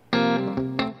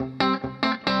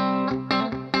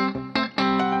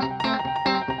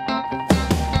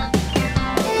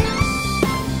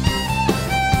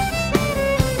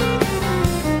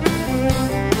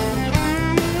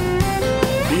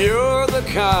 You're the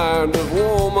kind of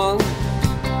woman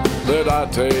that I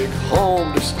take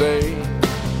home to stay.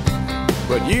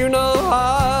 But you know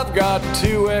I've got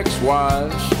 2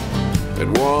 ex-wives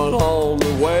and 1 on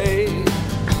the way.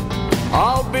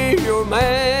 I'll be your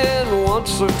man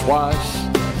once or twice,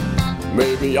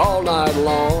 maybe all night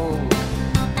long.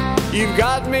 You've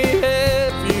got me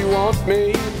if you want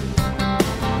me,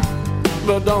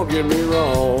 but don't get me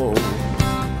wrong.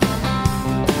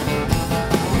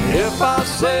 If I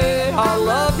say I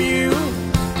love you,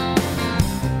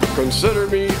 consider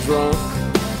me drunk.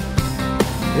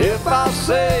 If I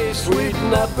say sweet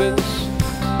nothings,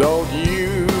 don't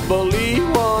you believe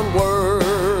one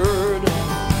word.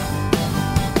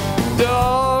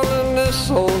 Darling, this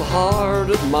old heart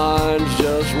of mine's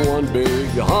just one big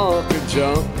hunk of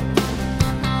junk.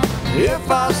 If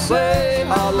I say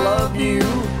I love you,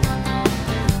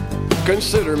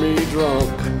 consider me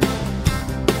drunk.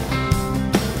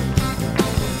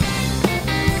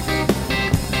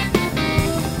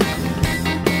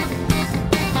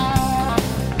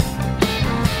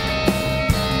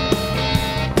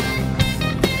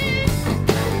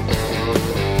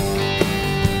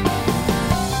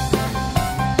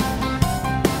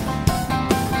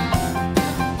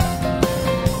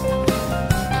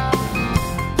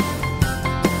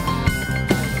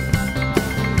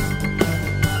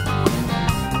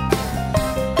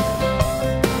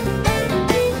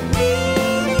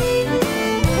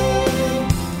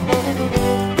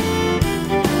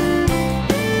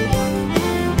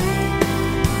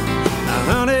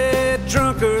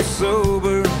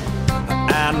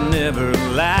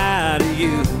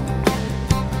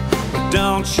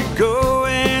 Don't you go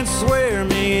and swear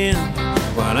me in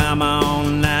when I'm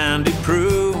on 90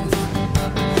 proof.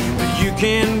 You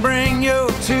can bring your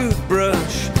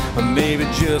toothbrush or maybe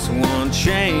just one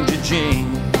change of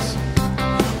jeans.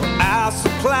 I'll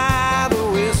supply the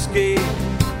whiskey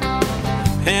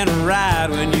and a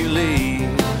ride when you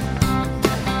leave.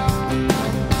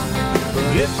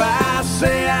 But if I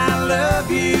say I love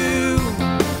you,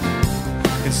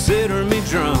 consider me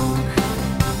drunk.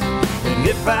 And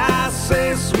if I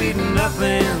say sweet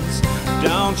nothings,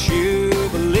 don't you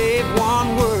believe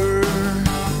one word.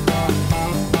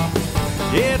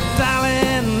 Yeah,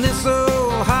 darling, this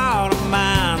old heart of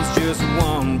mine's just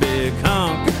one big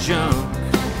hunk of junk.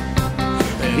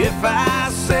 And if I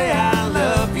say I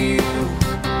love you,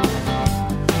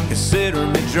 consider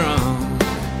me drunk.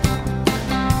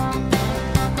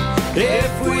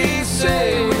 If we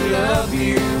say we love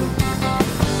you,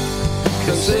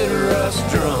 consider us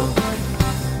drunk.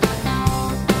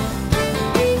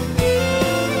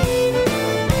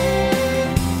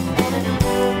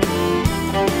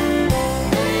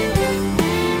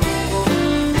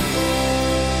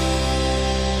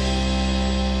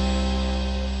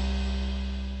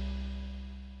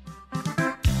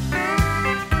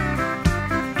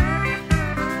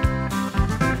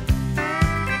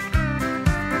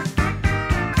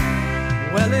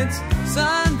 Well, it's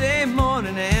Sunday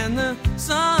morning and the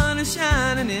sun is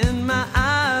shining in my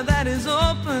eye that is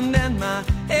opened and my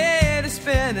head is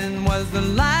spinning. Was the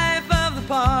life of the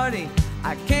party.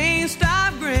 I can't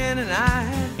stop grinning. I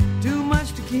had too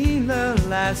much tequila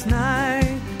last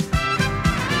night.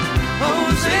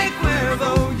 Jose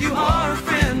Cuervo, you are a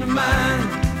friend of mine.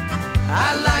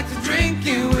 I like to drink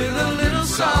you with a little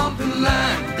salt and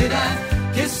lime. Did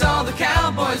I kiss all the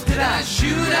cowboys? Did I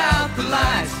shoot out the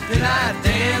lights? Did I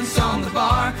dance on the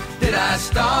bar? Did I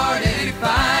start any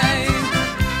fight?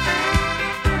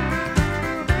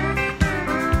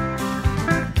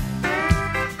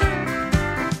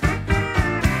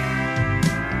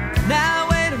 Now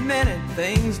wait a minute,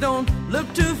 things don't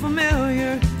look too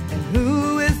familiar. And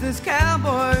who is this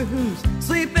cowboy who's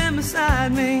sleeping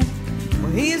beside me?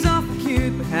 Well, he's awful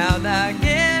cute, but how'd I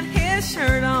get his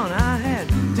shirt on? I had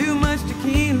too much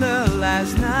tequila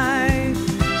last night.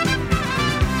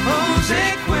 Jose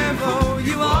Cuervo,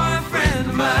 you are a friend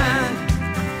of mine.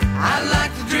 I'd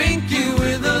like to drink you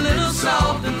with a little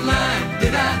salt and lime.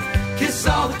 Did I kiss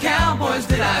all the cowboys?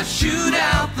 Did I shoot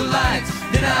out the lights?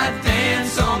 Did I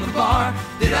dance on the bar?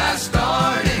 Did I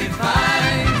start any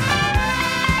fight?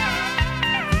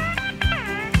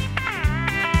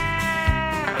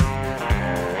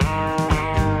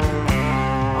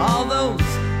 All those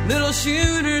little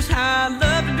shooters, how I'd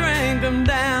love to drink them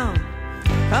down.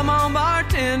 Come on,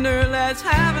 bartender, let's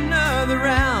have another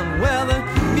round. Well, the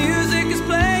music is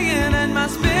playing and my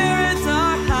spirits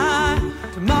are high.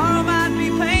 Tomorrow might be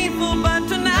painful, but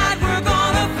tonight we're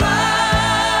gonna fly.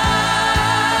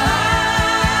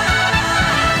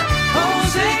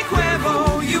 Jose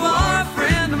Cuervo, you are a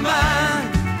friend of mine.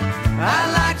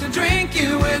 I like to drink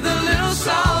you with a little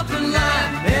salt and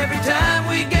lime. Every time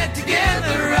we get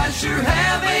together, I sure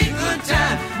have a good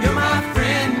time. You're my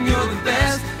friend, you're the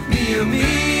best, mi amigo.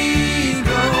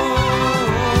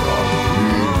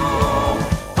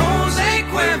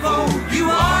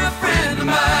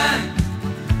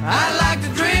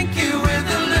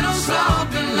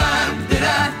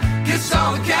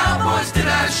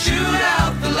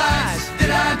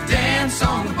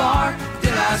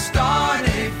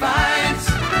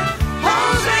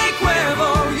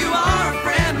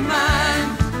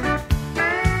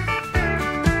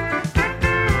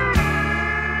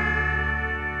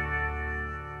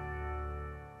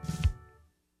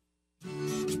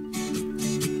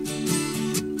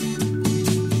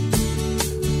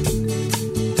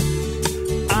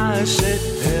 I said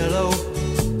hello.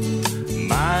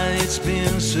 My, it's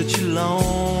been such a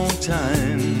long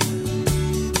time.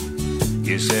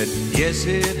 You said, yes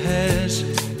it has.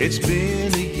 It's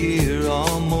been a year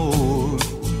or more.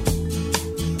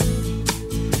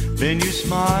 Then you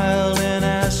smiled and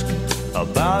asked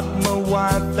about my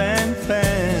wife and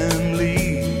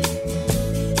family.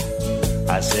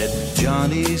 I said,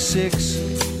 Johnny's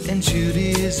 6 and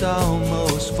Judy's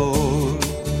almost 4.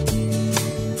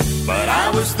 But I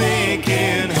was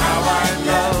thinking how I'd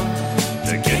love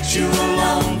to get you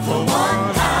alone for 1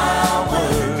 hour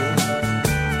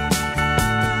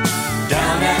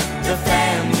down at the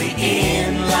family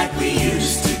inn like we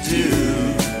used to do.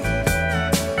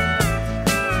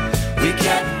 We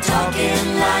kept talking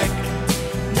like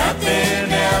nothing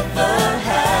ever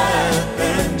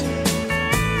happened.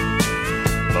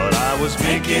 But I was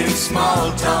making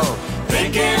small talk,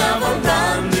 thinking of a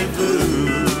rendezvous.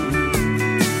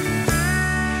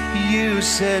 You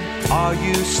said, are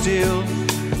you still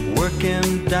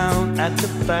working down at the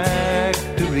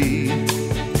factory?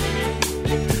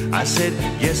 I said,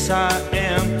 yes I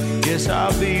am, yes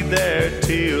I'll be there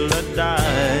till I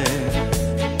die.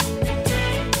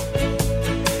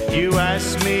 You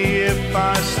asked me if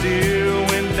I still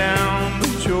went down to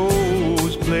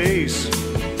Joe's place.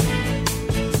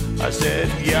 I said,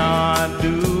 yeah I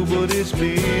do, but it's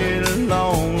been a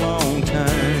long, long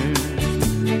time.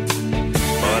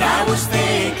 But I was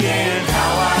thinking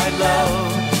how I'd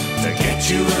love to get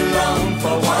you alone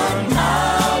for 1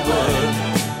 hour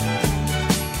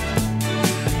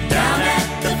down at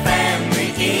the family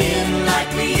inn like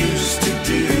we used to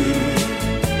do.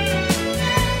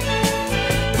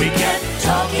 We kept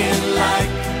talking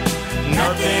like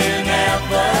nothing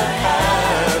ever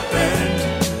happened.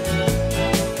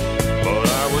 But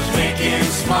I was making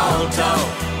small talk,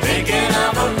 thinking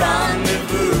of a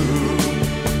rendezvous.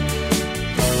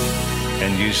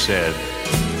 And you said,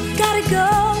 gotta go,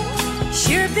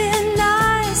 sure been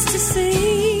nice to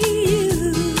see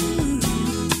you.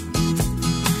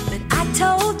 But I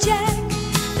told Jack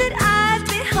that I'd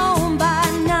be home by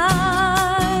 9.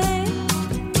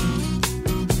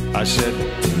 I said,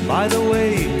 by the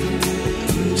way,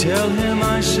 tell him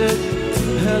I said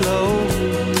hello.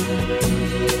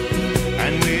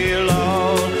 And we'll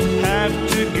all have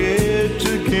to get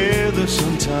together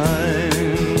sometime.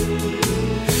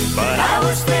 But I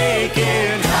was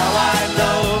thinking how I'd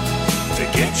love to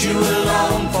get you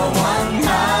alone for 1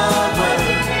 hour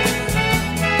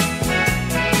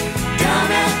down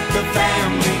at the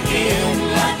family inn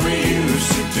like we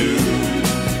used to do.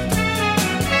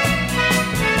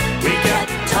 We got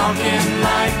talking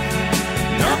like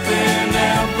nothing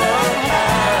ever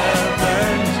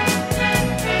happened.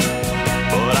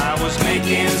 But I was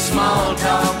making small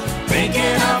talk,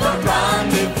 thinking of a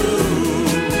rendezvous.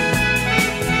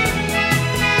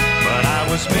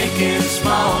 Was making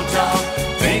small talk,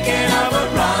 thinking of a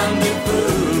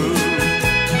rendezvous.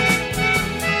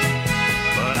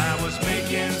 But I was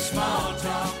making small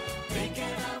talk,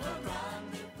 thinking of a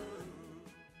rendezvous.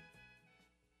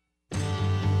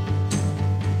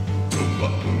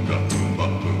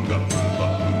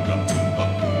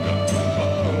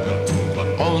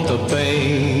 On the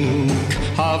bank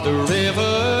of the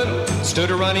river stood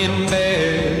a running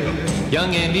bear,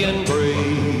 young Indian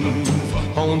brave.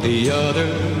 On the other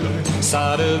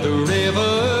side of the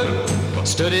river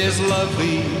stood his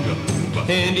lovely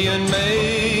Indian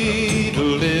maid, a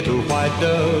little white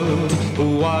dove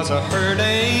who was a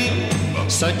herding,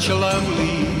 such a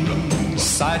lovely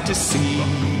sight to see.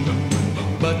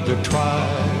 But the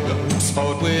tribes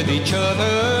fought with each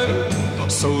other,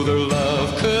 so their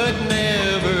love could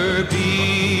never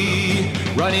be.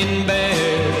 Running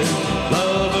bear,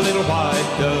 love a little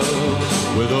white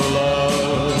dove with a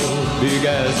love big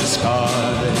as the sky.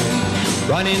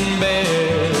 Running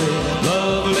bear,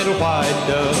 love a little white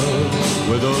dove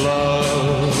with a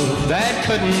love that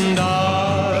couldn't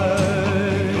die.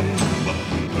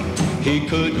 He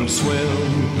couldn't swim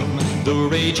the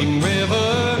raging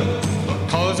river,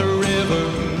 'cause the river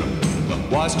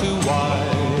was too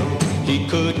wide. He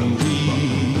couldn't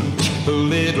reach the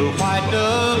little white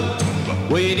dove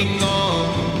waiting on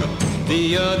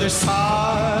the other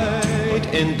side.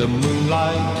 In the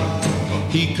moonlight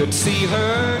he could see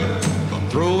her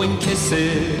throwing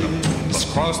kisses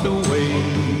across the way.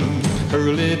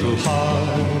 Her little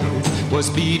heart was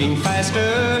beating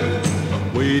faster,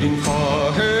 waiting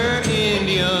for her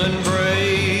Indian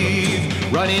brave.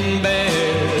 Running bear,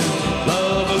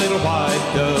 love a little white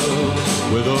dove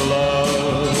with a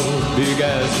love big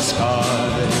as the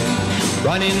sky.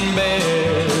 Running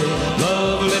bear,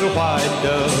 love a little white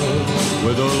dove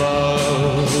with a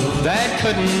love that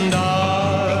couldn't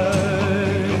die.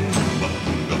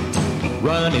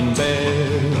 running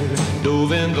bear,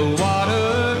 dove in the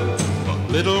water,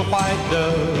 little white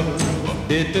dove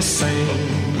did the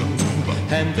same,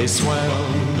 and they swam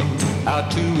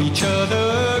out to each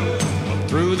other,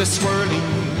 through the swirling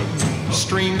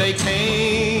stream they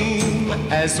came,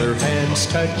 as their hands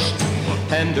touched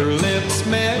and their lips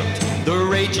met, the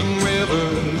raging river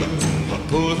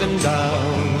pulled them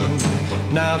down.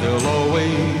 Now they'll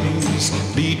always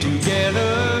be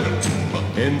together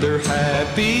in their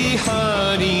happy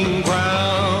hunting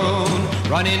ground.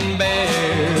 Running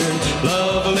bear,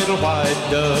 love a little white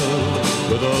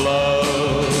dove with a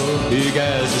love big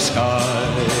as the sky.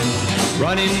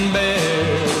 Running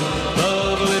bear,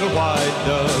 love a little white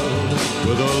dove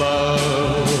with a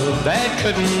love that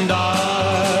couldn't die.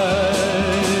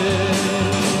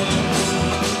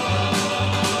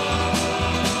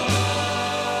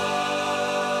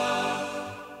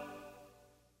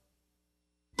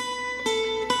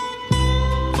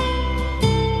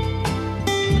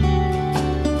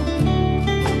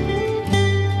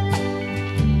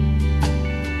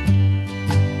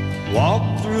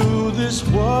 Walk through this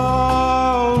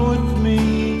world with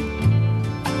me,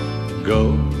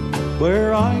 go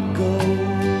where I go,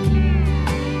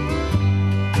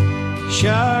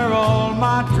 share all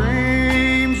my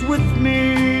dreams with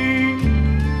me,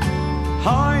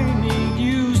 I need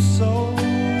you so.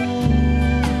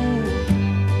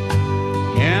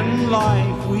 In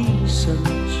life we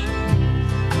search,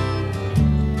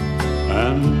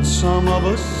 and some of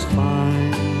us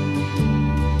find.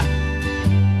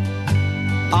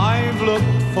 I've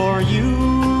looked for you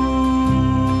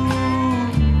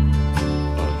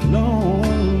a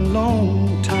long,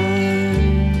 long time,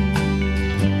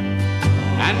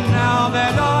 and now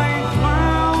that I've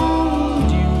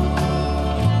found you,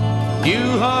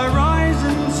 new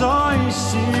horizons I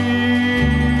see.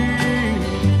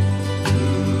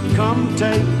 Come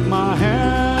take my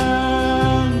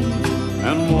hand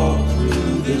and walk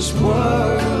through this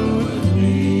world with me.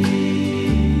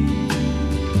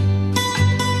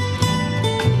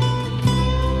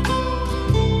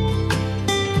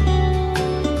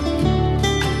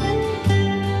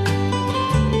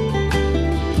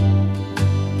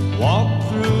 Walk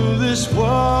through this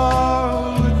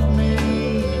world with me,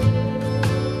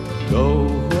 go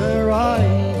where I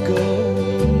go,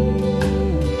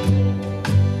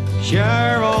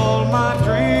 share all my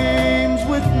dreams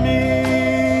with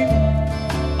me.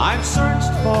 I've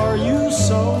searched for you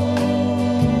so,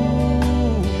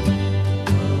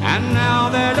 and now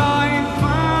that I've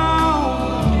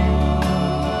found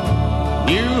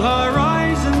you, new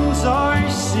horizons I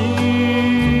see.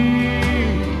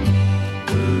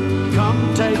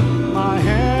 Come take my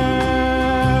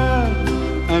hand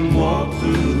and walk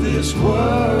through this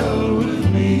world with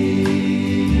me.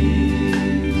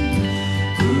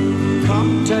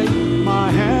 Come take my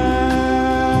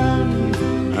hand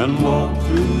and walk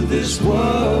through this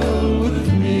world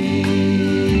with me.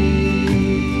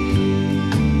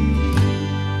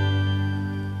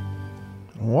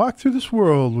 Walk Through This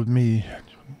World with me,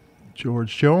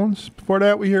 George Jones. Before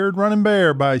that, we heard Running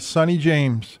Bear by Sonny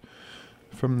James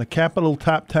from the Capitol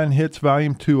Top 10 Hits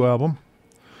Volume 2 album.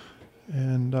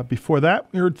 And before that,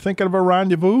 we heard Thinking of a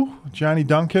Rendezvous, Johnny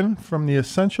Duncan, from the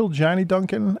Essential Johnny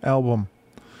Duncan album.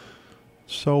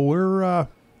 So we're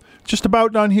just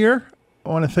about done here. I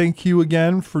want to thank you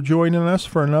again for joining us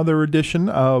for another edition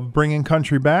of Bringing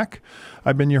Country Back.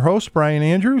 I've been your host, Brian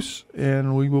Andrews,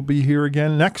 and we will be here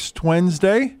again next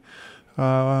Wednesday.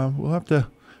 We'll have to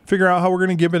figure out how we're going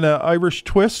to give it an Irish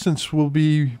twist, since we'll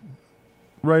be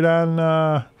right on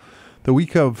the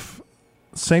week of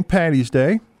St. Paddy's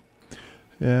Day.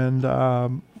 And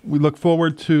we look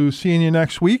forward to seeing you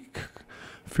next week.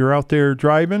 If you're out there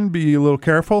driving, be a little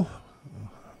careful.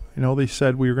 You know, they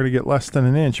said we were going to get less than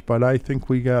an inch, but I think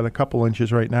we got a couple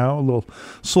inches right now, a little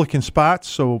slick in spots,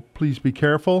 so please be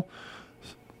careful.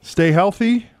 Stay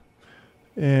healthy,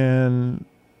 and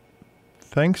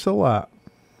thanks a lot.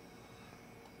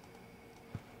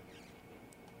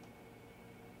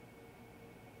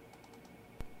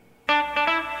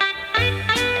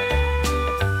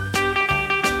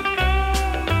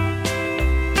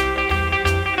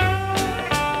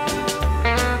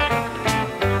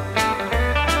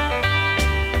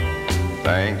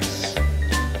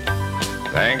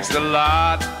 Thanks a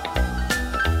lot.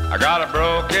 I got a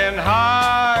broken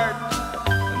heart,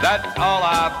 and that's all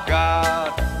I've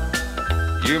got.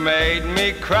 You made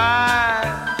me cry,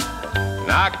 and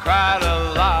I cried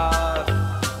a lot.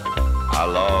 I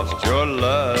lost your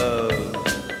love,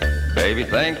 baby,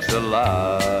 thanks a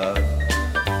lot.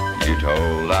 You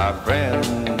told our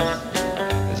friends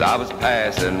as I was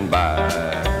passing by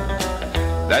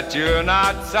that you're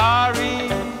not sorry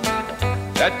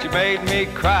that you made me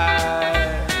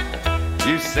cry.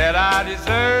 You said I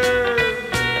deserve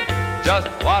just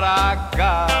what I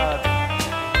got.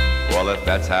 Well, if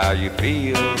that's how you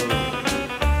feel,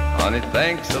 honey,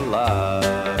 thanks a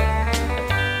lot.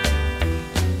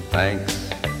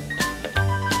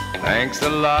 Thanks a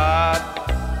lot.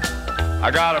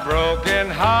 I got a broken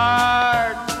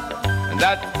heart, and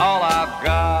that's all I've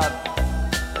got.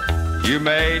 You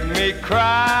made me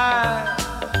cry,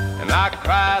 and I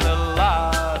cried a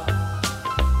lot.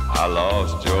 I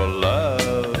lost your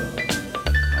love,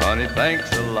 honey,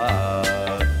 thanks a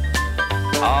lot.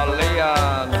 Oh,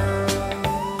 Leon.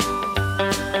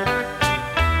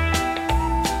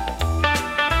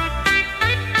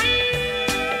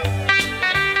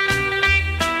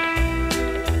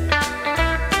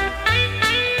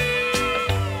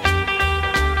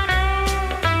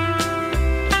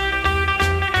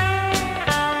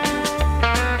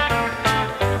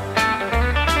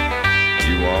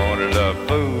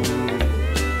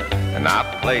 And I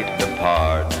played the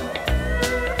part.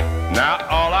 Now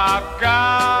all I've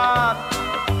got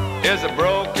is a broken